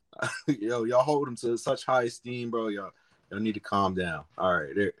 yo, y'all hold him to such high esteem, bro. Y'all need to calm down. All right,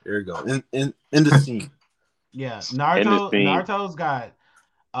 there you go. In the scene. Yeah, In the scene. Naruto's got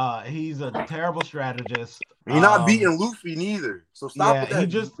he's a terrible strategist. He's not beating Luffy neither. So stop yeah,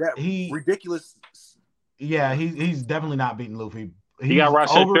 with that. Ridiculous. Yeah, he's definitely not beating Luffy. He got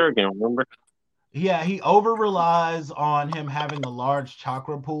Rasen Shuriken, remember? Yeah, he over relies on him having a large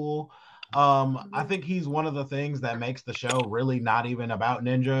chakra pool. I think he's one of the things that makes the show really not even about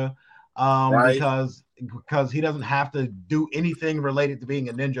ninja. Right. Because he doesn't have to do anything related to being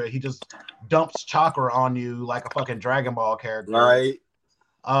a ninja. He just dumps chakra on you like a fucking Dragon Ball character. Right.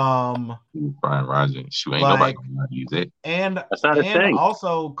 Brian Roger. Shoot, ain't nobody gonna use it. And That's not a thing.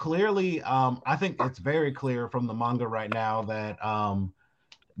 Also clearly, I think it's very clear from the manga right now that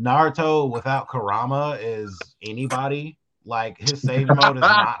Naruto without Kurama is anybody. Like his sage mode is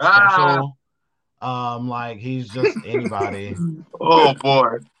not special. Like he's just anybody. Oh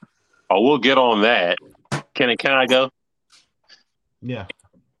boy. Oh, we'll get on that. Can I go? Yeah.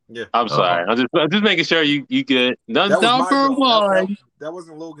 I'm sorry. I'm just making sure you good. Number one. That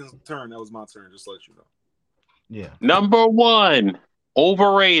wasn't Logan's turn. That was my turn. Just to let you know. Yeah. Number one,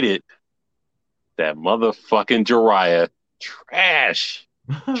 overrated. That motherfucking Jiraiya. Trash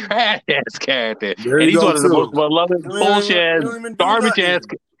ass character. And he's one of the most beloved bullshit ass, garbage ass.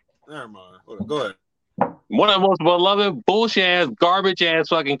 Never mind. Hold on, go ahead. One of the most beloved bullshit ass, garbage ass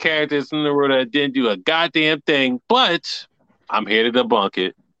fucking characters in the world that didn't do a goddamn thing. But I'm here to debunk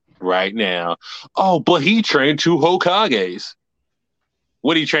it right now. Oh, but he trained 2 Hokages.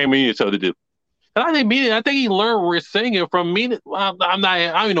 What did he train Minato to do? And I think he learned Rasengan from Minato. I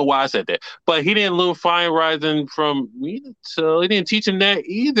don't even know why I said that, but he didn't learn Fire Rising from Minato. He didn't teach him that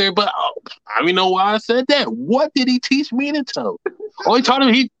either. But I don't even know why I said that. What did he teach Minato? Oh, he taught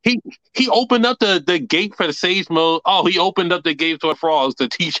him he opened up the gate for the Sage Mode. Oh, he opened up the gate for frogs to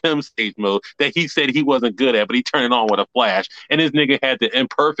teach him Sage Mode that he said he wasn't good at, but he turned it on with a flash. And this nigga had the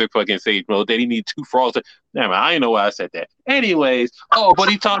imperfect fucking Sage Mode that he need 2 frogs. Never mind, I didn't know why I said that. Anyways, but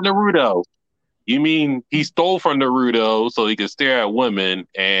he taught Naruto. You mean he stole from Naruto so he could stare at women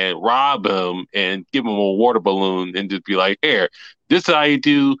and rob him and give him a water balloon and just be like, here, this is how you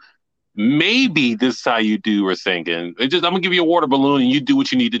do. Maybe this is how you do Rasengan. I'm gonna give you a water balloon and you do what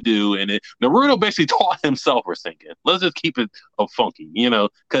you need to do. And Naruto basically taught himself Rasengan. Let's just keep it funky,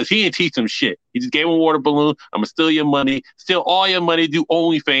 because he didn't teach him shit. He just gave him a water balloon. I'm gonna steal your money, steal all your money, do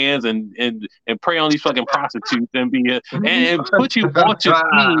OnlyFans and prey on these fucking prostitutes and be and put you on your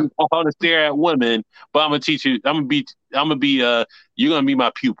team on how to stare at women. But I'm gonna teach you. You're gonna be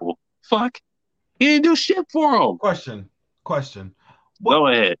my pupil. Fuck, he didn't do shit for him. Question. Go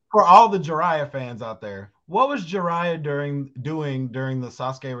ahead. For all the Jiraiya fans out there, what was Jiraiya doing during the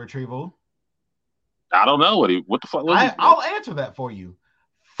Sasuke retrieval? I don't know what the fuck was he? I'll answer that for you.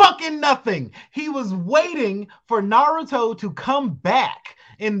 Fucking nothing. He was waiting for Naruto to come back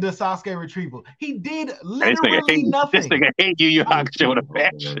in the Sasuke retrieval. He did literally nothing. This nigga hate Yu Yu Hakusho with a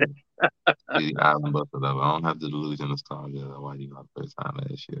passion. The Island Buster level. I don't have the delusion of nostalgia. Why you got the first time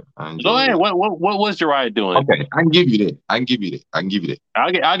last year? I Go enjoyed ahead. it. What was Jiraiya doing? Okay, I can give you that. I can give you that. I can give you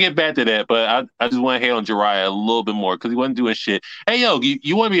that. I'll get back to that, but I just want to hate on Jiraiya a little bit more because he wasn't doing shit. Hey yo,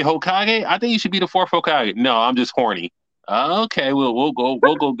 you want to be Hokage? I think you should be the fourth Hokage. No, I'm just horny. Okay, we'll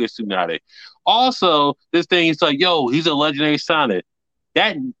go get Tsunade. Also, this thing is like, yo, he's a legendary Sonic.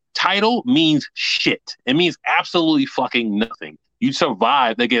 That title means shit. It means absolutely fucking nothing. You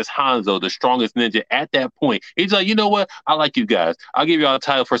survived against Hanzo, the strongest ninja at that point. He's like, you know what? I like you guys. I'll give y'all a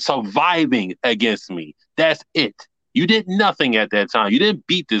title for surviving against me. That's it. You did nothing at that time. You didn't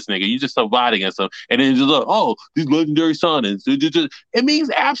beat this nigga. You just survived against him. And then just like, oh, these legendary Sonics. It means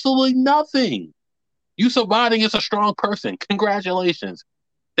absolutely nothing. You survived against a strong person. Congratulations.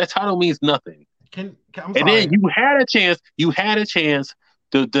 That title means nothing. I'm and sorry. then you had a chance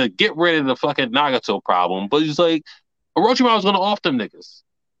to get rid of the fucking Nagato problem, but it's like Orochimaru was gonna off them niggas. It's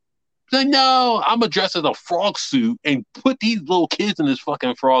like, no, I'm gonna dress as a frog suit and put these little kids in this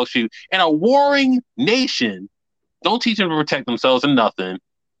fucking frog suit. And a warring nation don't teach them to protect themselves and nothing.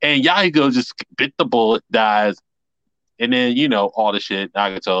 And Yahiko just bit the bullet, dies. And then, you know, all the shit,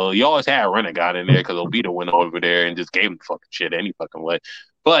 Nagato. You always had Renegade in there because Obito went over there and just gave him fucking shit any fucking way.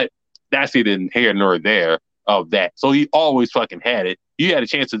 But that's neither here nor there of that. So he always fucking had it. You had a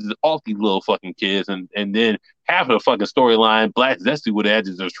chance to just off these little fucking kids and then half of the fucking storyline, Black Zesty would have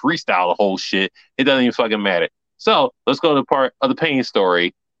just freestyle the whole shit. It doesn't even fucking matter. So let's go to the part of the Pain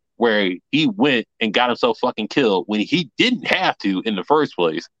story where he went and got himself fucking killed when he didn't have to in the first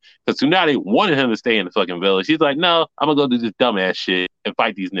place. Because Tsunade wanted him to stay in the fucking village. He's like, no, I'm going to go do this dumbass shit and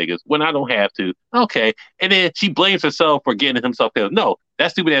fight these niggas when I don't have to. Okay. And then she blames herself for getting himself killed. No,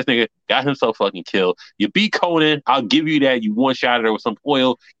 that stupid ass nigga got himself fucking killed. You beat Conan. I'll give you that. You one shot at her with some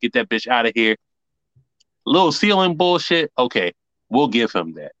oil. Get that bitch out of here. Little ceiling bullshit. Okay. We'll give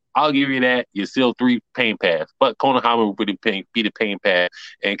him that. I'll give you that. You still 3 pain paths. But Konohama would be the pain path.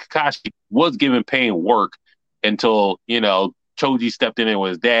 And Kakashi was giving pain work until, you know, Choji stepped in there with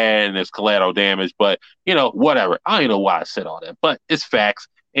his dad and there's collateral damage. But, you know, whatever. I don't even know why I said all that. But it's facts.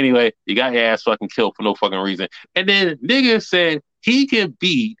 Anyway, you got your ass fucking killed for no fucking reason. And then nigga said he can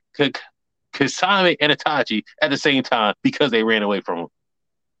beat Kasame and Itachi at the same time because they ran away from him.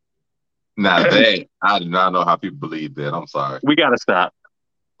 Now that I do not know how people believe that. I'm sorry. We gotta stop.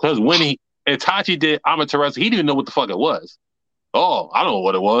 Because when Itachi did Amaterasu, he didn't even know what the fuck it was. Oh, I don't know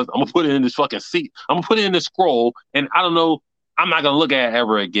what it was. I'm going to put it in this fucking seat. I'm going to put it in this scroll, and I don't know. I'm not going to look at it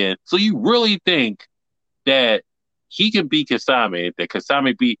ever again. So you really think that he can beat Kasame, that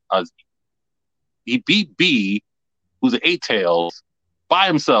Kasame beat us? He beat B, who's an 8-tails, by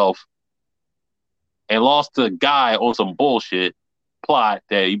himself, and lost to a guy on some bullshit plot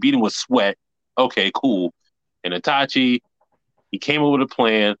that he beat him with sweat. Okay, cool. And Itachi, he came up with a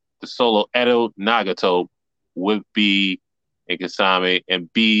plan to solo Edo Nagato with B and Kasame,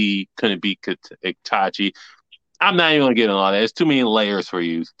 and B couldn't beat Itachi. I'm not even going to get into all that. There's too many layers for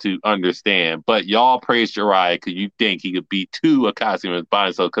you to understand. But y'all praise Jiraiya because you think he could beat 2 Akazumas by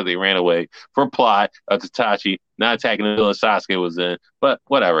himself because they ran away for plot of Itachi not attacking the village Sasuke was in. But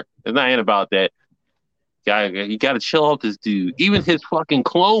whatever. It's not about that. You got to chill off this dude. Even his fucking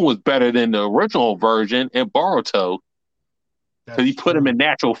clone was better than the original version in Boruto. Because he put him in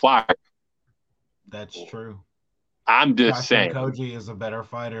natural fire. That's true. I'm just saying. Koji is a better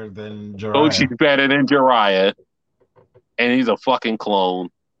fighter than Jiraiya. Koji's better than Jiraiya. And he's a fucking clone.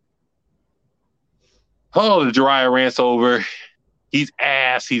 Oh, the Jiraiya rants over. He's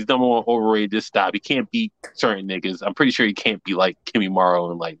ass. He's number 1 overrated. Just stop. He can't beat certain niggas. I'm pretty sure he can't be like Kimimaro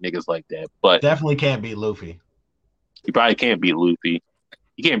and like niggas like that. But definitely can't beat Luffy. He probably can't beat Luffy.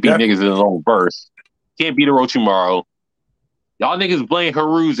 He can't beat niggas in his own verse. He can't beat Orochimaru. Y'all niggas blame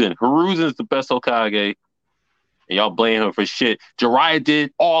Hiruzen. Hiruzen's the best Hokage. And y'all blame him for shit. Jiraiya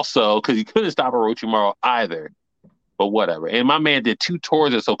did also, because he couldn't stop Orochimaru either. But whatever. And my man did 2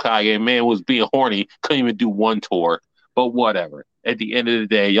 tours as Hokage, and man was being horny. Couldn't even do 1 tour. But whatever. At the end of the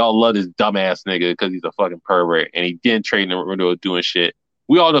day, y'all love this dumbass nigga because he's a fucking pervert. And he didn't train Naruto doing shit.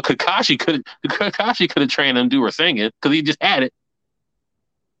 We all know Kakashi could have trained him to do her singing because he just had it.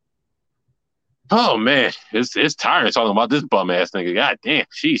 Oh man, it's tired talking about this bum ass nigga. God damn,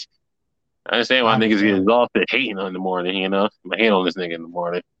 sheesh. I understand why niggas get exhausted hating on in the morning, you know. I'm hate on this nigga in the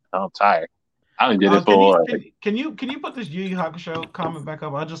morning. I'm tired. I done did it for can you put this Yu Yu Hakusho comment back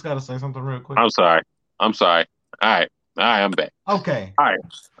up? I just gotta say something real quick. I'm sorry. All right, I'm back. Okay. All right.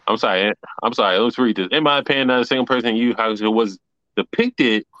 I'm sorry. Let's read this. In my opinion, not a single person in Yu Yu Hakusho was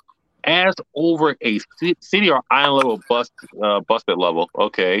depicted as over a city or island level busted level.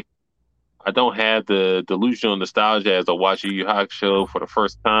 Okay. I don't have the delusional nostalgia as I watch Yu Yu Hakusho for the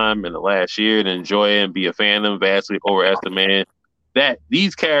first time in the last year to enjoy it and be a fan of, vastly overestimating that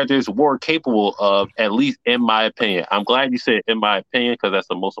these characters were capable of, at least in my opinion. I'm glad you said in my opinion because that's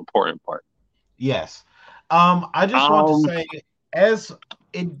the most important part. Yes. I just want to say, as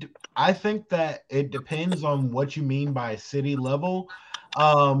it, I think that it depends on what you mean by city level.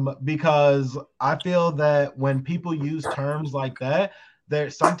 Because I feel that when people use terms like that, there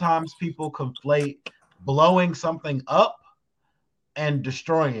sometimes people conflate blowing something up and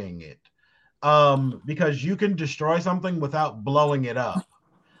destroying it. Because you can destroy something without blowing it up.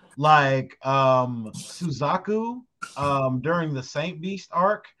 Like Suzaku during the Saint Beast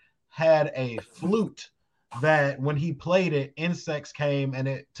arc had a flute that when he played it, insects came and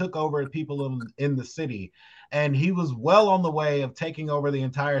it took over people in the city. And he was well on the way of taking over the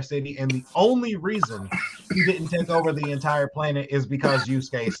entire city. And the only reason he didn't take over the entire planet is because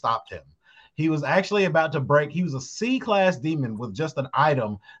Yusuke stopped him. He was actually about to break. He was a C-class demon with just an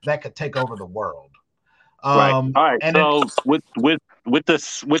item that could take over the world. Right. All right. And So with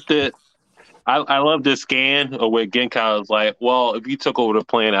the I love this scan of where Genkai was like, well, if you took over the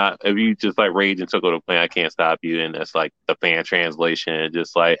planet, if you just like rage and took over the planet, I can't stop you. And that's like the fan translation.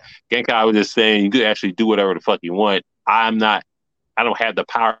 Just like Genkai was just saying, you could actually do whatever the fuck you want. I don't have the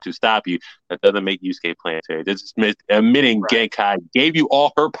power to stop you. That doesn't make Yusuke planetary. This is admitting Genkai gave you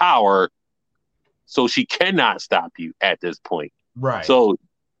all her power, so she cannot stop you at this point. Right. So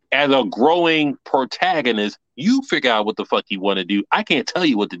as a growing protagonist, you figure out what the fuck you want to do. I can't tell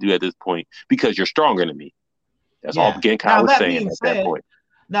you what to do at this point because you're stronger than me. That's all Genkai was saying at that point.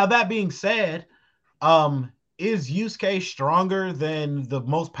 Now, that being said, is Yusuke stronger than the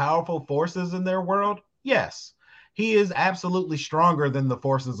most powerful forces in their world? Yes. He is absolutely stronger than the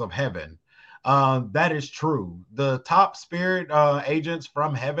forces of heaven. That is true. The top spirit agents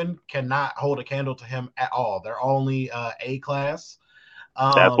from heaven cannot hold a candle to him at all. They're only A class.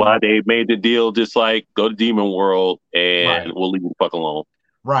 That's why they made the deal just like go to Demon World and we'll leave you the fuck alone.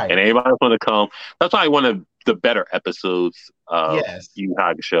 Right. And anybody else want to come. That's probably one of the better episodes of Yu Yu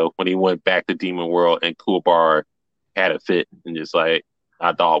Hakusho when he went back to Demon World and Kuwabara had a fit and just like,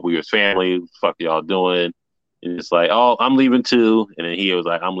 I thought we was family. What the fuck y'all doing? And it's like, oh, I'm leaving too. And then he was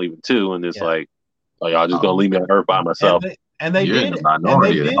like, I'm leaving too. And it's like, oh, y'all just gonna leave me on Earth by myself. And they did have to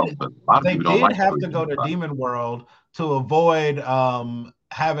go to Demon World to avoid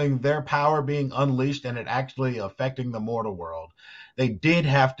having their power being unleashed and it actually affecting the mortal world. They did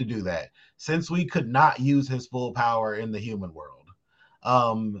have to do that since we could not use his full power in the human world.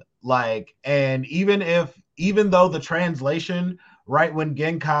 And even though the translation, right when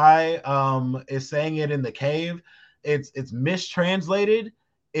Genkai is saying it in the cave, it's mistranslated.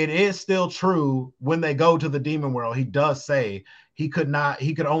 It is still true when they go to the demon world. He does say he could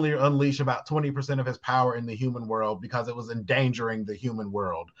only unleash about 20% of his power in the human world because it was endangering the human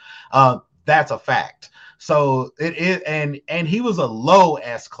world. That's a fact. So it is, and he was a low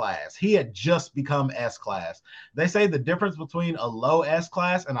S class. He had just become S class. They say the difference between a low S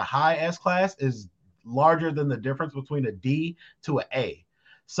class and a high S class is larger than the difference between a D to an A.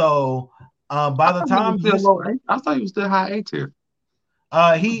 So by the time I thought he was still high A tier.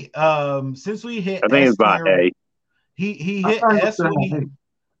 Since we hit I think it's about A. He hit S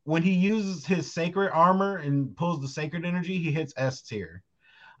when he uses his sacred armor and pulls the sacred energy, he hits S tier.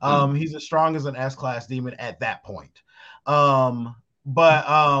 He's as strong as an S class demon at that point. But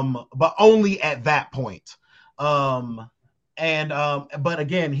only at that point. But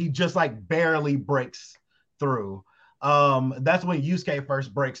again, he just like barely breaks through. That's when Yusuke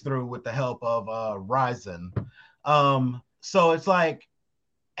first breaks through with the help of Ryzen. So it's like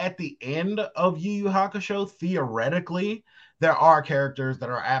at the end of Yu Yu Hakusho, theoretically, there are characters that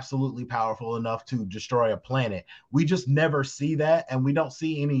are absolutely powerful enough to destroy a planet. We just never see that, and we don't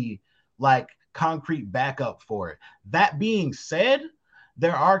see any like concrete backup for it. That being said,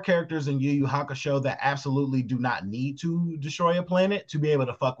 there are characters in Yu Yu Hakusho that absolutely do not need to destroy a planet to be able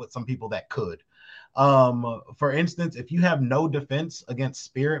to fuck with some people that could. For instance, if you have no defense against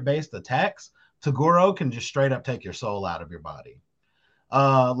spirit-based attacks, Toguro can just straight up take your soul out of your body.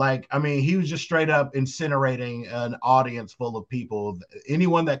 He was just straight up incinerating an audience full of people.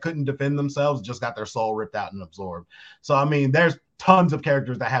 Anyone that couldn't defend themselves just got their soul ripped out and absorbed. So, I mean, there's tons of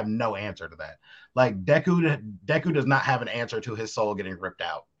characters that have no answer to that. Like, Deku does not have an answer to his soul getting ripped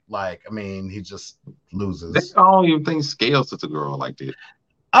out. Like, I mean, he just loses. I don't even think scales to Toguro like that.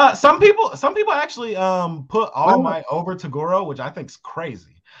 Some people actually put All Might over Toguro, which I think is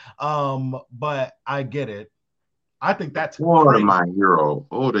crazy. But I get it. I think that's my hero.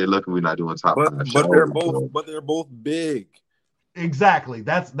 Oh, they lucky we're not doing top 5. But they're both big. Exactly.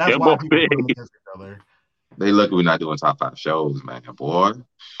 That's They're why both people big. put them against each other. They lucky we're not doing top 5 shows, man, boy.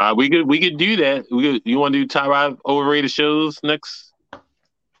 We could do that. You want to do top 5 overrated shows next?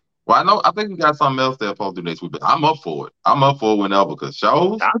 Well, I think we got something else they'll post do next week, but I'm up for it. I'm up for it whenever because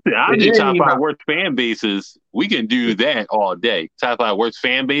shows. I It do ain't top even 5 worst fan bases. We can do that all day. Top 5 worst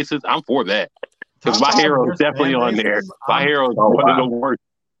fan bases. I'm for that because Top My 5 Hero is worst definitely fan on there. bases. My Hero is Oh, one of wow. the worst.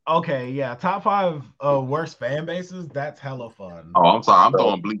 Okay, yeah. Top 5 worst fan bases. That's hella fun. Oh, I'm sorry. I'm So,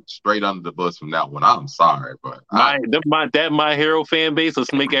 throwing Bleach straight under the bus from that one. I'm sorry, but My Hero fan base.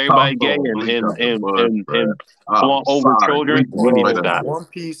 Let's make everybody I'm gay throwing and Bleach and under the and bus, and, bruh. and I'm flaunt over sorry. children. Bleach We need to straight under stop. the bus. One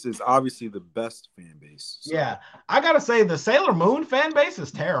Piece is obviously the best fan base. So. Yeah, I gotta say the Sailor Moon fan base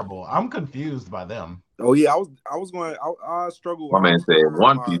is terrible. I'm confused by them. Oh yeah, I was going. I struggle. My man said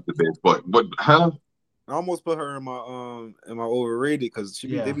One Piece the best, but huh? I almost put her in my overrated because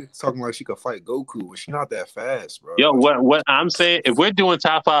they be talking like she could fight Goku, but she's not that fast, bro. Yo, what I'm saying, if we're doing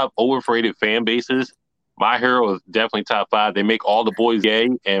top 5 overrated fan bases, My Hero is definitely top 5. They make all the boys gay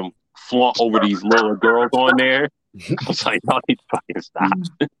and flaunt over these little girls on there. I was like, y'all need to fucking stop.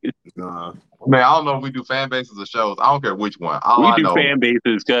 Nah. Man, I don't know if we do fan bases or shows. I don't care which one. All We I do know fan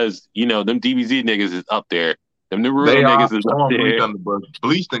bases because them DBZ niggas is up there. Them Naruto they are niggas is up throwing Bleach there. under the bus.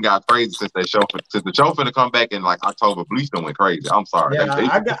 Bleach done got crazy since the show finna come back in like October. Bleach done went crazy. I'm sorry. Yeah, They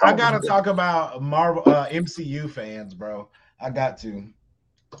I gotta talk about Marvel MCU fans, bro. I got to.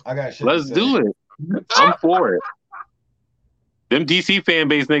 I got shit. Let's to say. do it. I'm for it. Them DC fan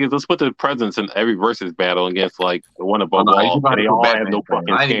base niggas, let's put the presence in every versus battle against like the one above all. And they all have no fucking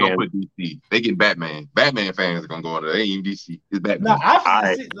I ain't gonna fans. put DC. They get Batman. Batman fans are gonna go in there. They ain't even DC. It's Batman. No,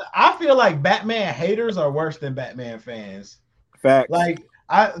 I feel like Batman haters are worse than Batman fans. Facts. Like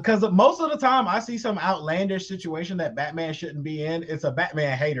because most of the time I see some outlandish situation that Batman shouldn't be in. It's a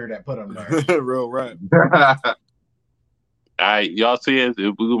Batman hater that put him there. Real right. All right, y'all see it.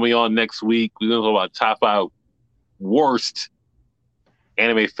 We're gonna be on next week. We're gonna talk about top 5 worst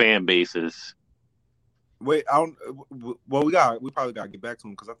anime fan bases. Wait, I don't. Well, we probably got to get back to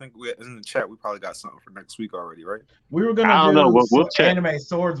him because I think in the chat we probably got something for next week already, right? We were gonna I don't know. We'll check. Anime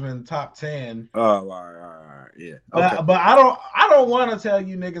Swordsman top 10. Oh, all right, yeah. Okay. But I don't want to tell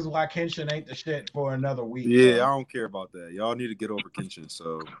you niggas why Kenshin ain't the shit for another week. Yeah, bro. I don't care about that. Y'all need to get over Kenshin.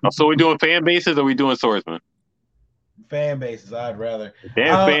 So we doing fan bases or we doing Swordsman? Fan bases, I'd rather.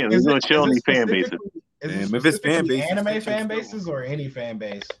 Damn fans, we're gonna chill on these fan bases. If it's fan bases, anime fan bases or any fan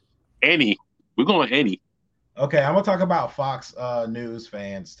base? Any. We're going any. Okay, I'm gonna talk about Fox News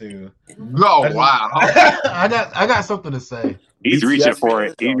fans too. No, wow. I got something to say. He's BTS reaching for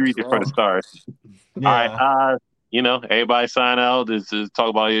fans it. He's are reaching for the stars. Yeah. All right, everybody sign out. This is talk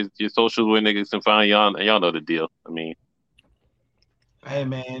about your socials where niggas can find y'all. Y'all know the deal. I mean, hey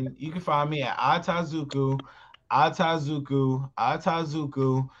man, you can find me at Atazuku. You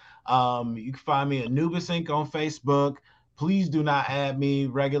can find me at Nubis Inc. on Facebook. Please do not add me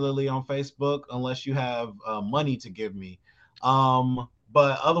regularly on Facebook unless you have money to give me.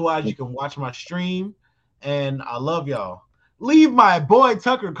 But otherwise, you can watch my stream, and I love y'all. Leave my boy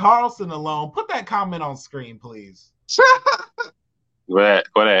Tucker Carlson alone. Put that comment on screen, please. what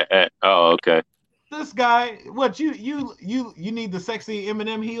at? Oh, okay. This guy, what you need the sexy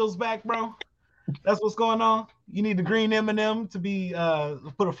Eminem heels back, bro? That's what's going on. You need the green Eminem to be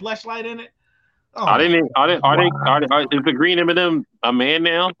put a fleshlight in it. Oh, Are they? Is the green M&M a man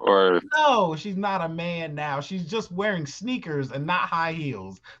now, or no? She's not a man now. She's just wearing sneakers and not high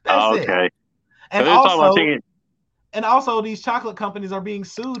heels. That's okay. it. And also, these chocolate companies are being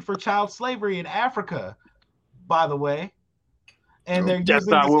sued for child slavery in Africa. By the way, and they're that's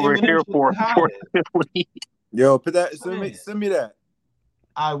using not what we're here for. Yo, put that. Send me that.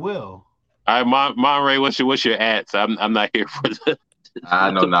 I will. All right, Monray, what's your ads? I'm not here for this.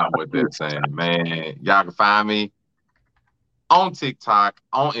 I know not what they're saying, man. Y'all can find me on TikTok,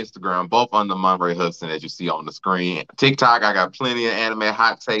 on Instagram, both under Monray Hudson, as you see on the screen. TikTok, I got plenty of anime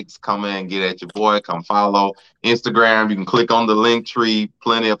hot takes. Come in and get at your boy. Come follow. Instagram, you can click on the link tree.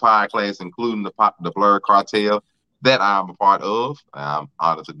 Plenty of podcasts, including the Blerd Cartel that I'm a part of. I'm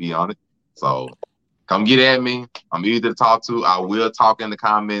honored to be on it. So come get at me. I'm easy to talk to. I will talk in the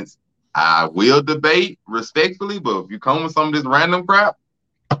comments. I will debate respectfully, but if you come with some of this random crap,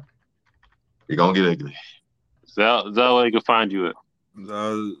 you're gonna get ugly. Zell, where you can find you at?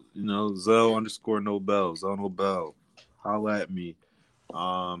 Zell _Nobel. Zell Nobel. Holla at me.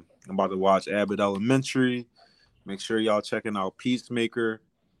 I'm about to watch Abbott Elementary. Make sure y'all checking out Peacemaker.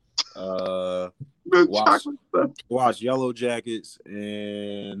 Watch Yellow Jackets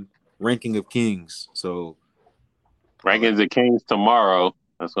and Ranking of Kings. So Rankings of Kings tomorrow.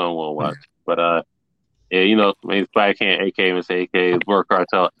 That's what I want to watch. But Yeah, you know, maybe Spy can't AK and say AK, Blerd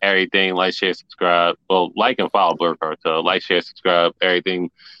Cartel, everything, like, share, subscribe. Well, like and follow Blerd Cartel, like, share, subscribe, everything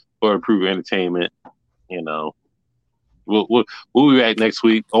for Improved Entertainment. You know, we'll be back next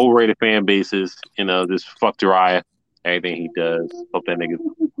week. Overrated fan bases, you know, just fuck Jiraiya, everything he does. Hope that nigga's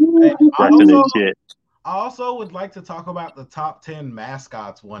Hey, resting his shit. I also would like to talk about the top 10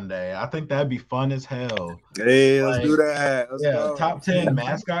 mascots one day. I think that'd be fun as hell. Hey, let's do that. Let's go. Top 10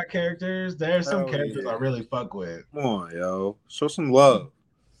 mascot characters. There's some characters I really fuck with. Come on, yo. Show some love.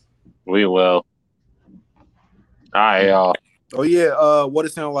 We will. All right, y'all. Oh, yeah. What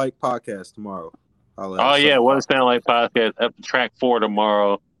It Sound Like podcast tomorrow. Oh, yeah. What It Sound Like podcast. Track 4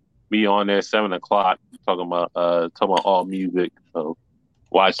 tomorrow. Be on there 7 o'clock. Talking about all music. So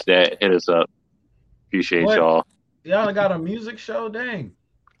watch that. Hit us up. Appreciate y'all. Y'all got a music show? Dang.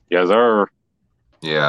 Yes, sir. Yeah.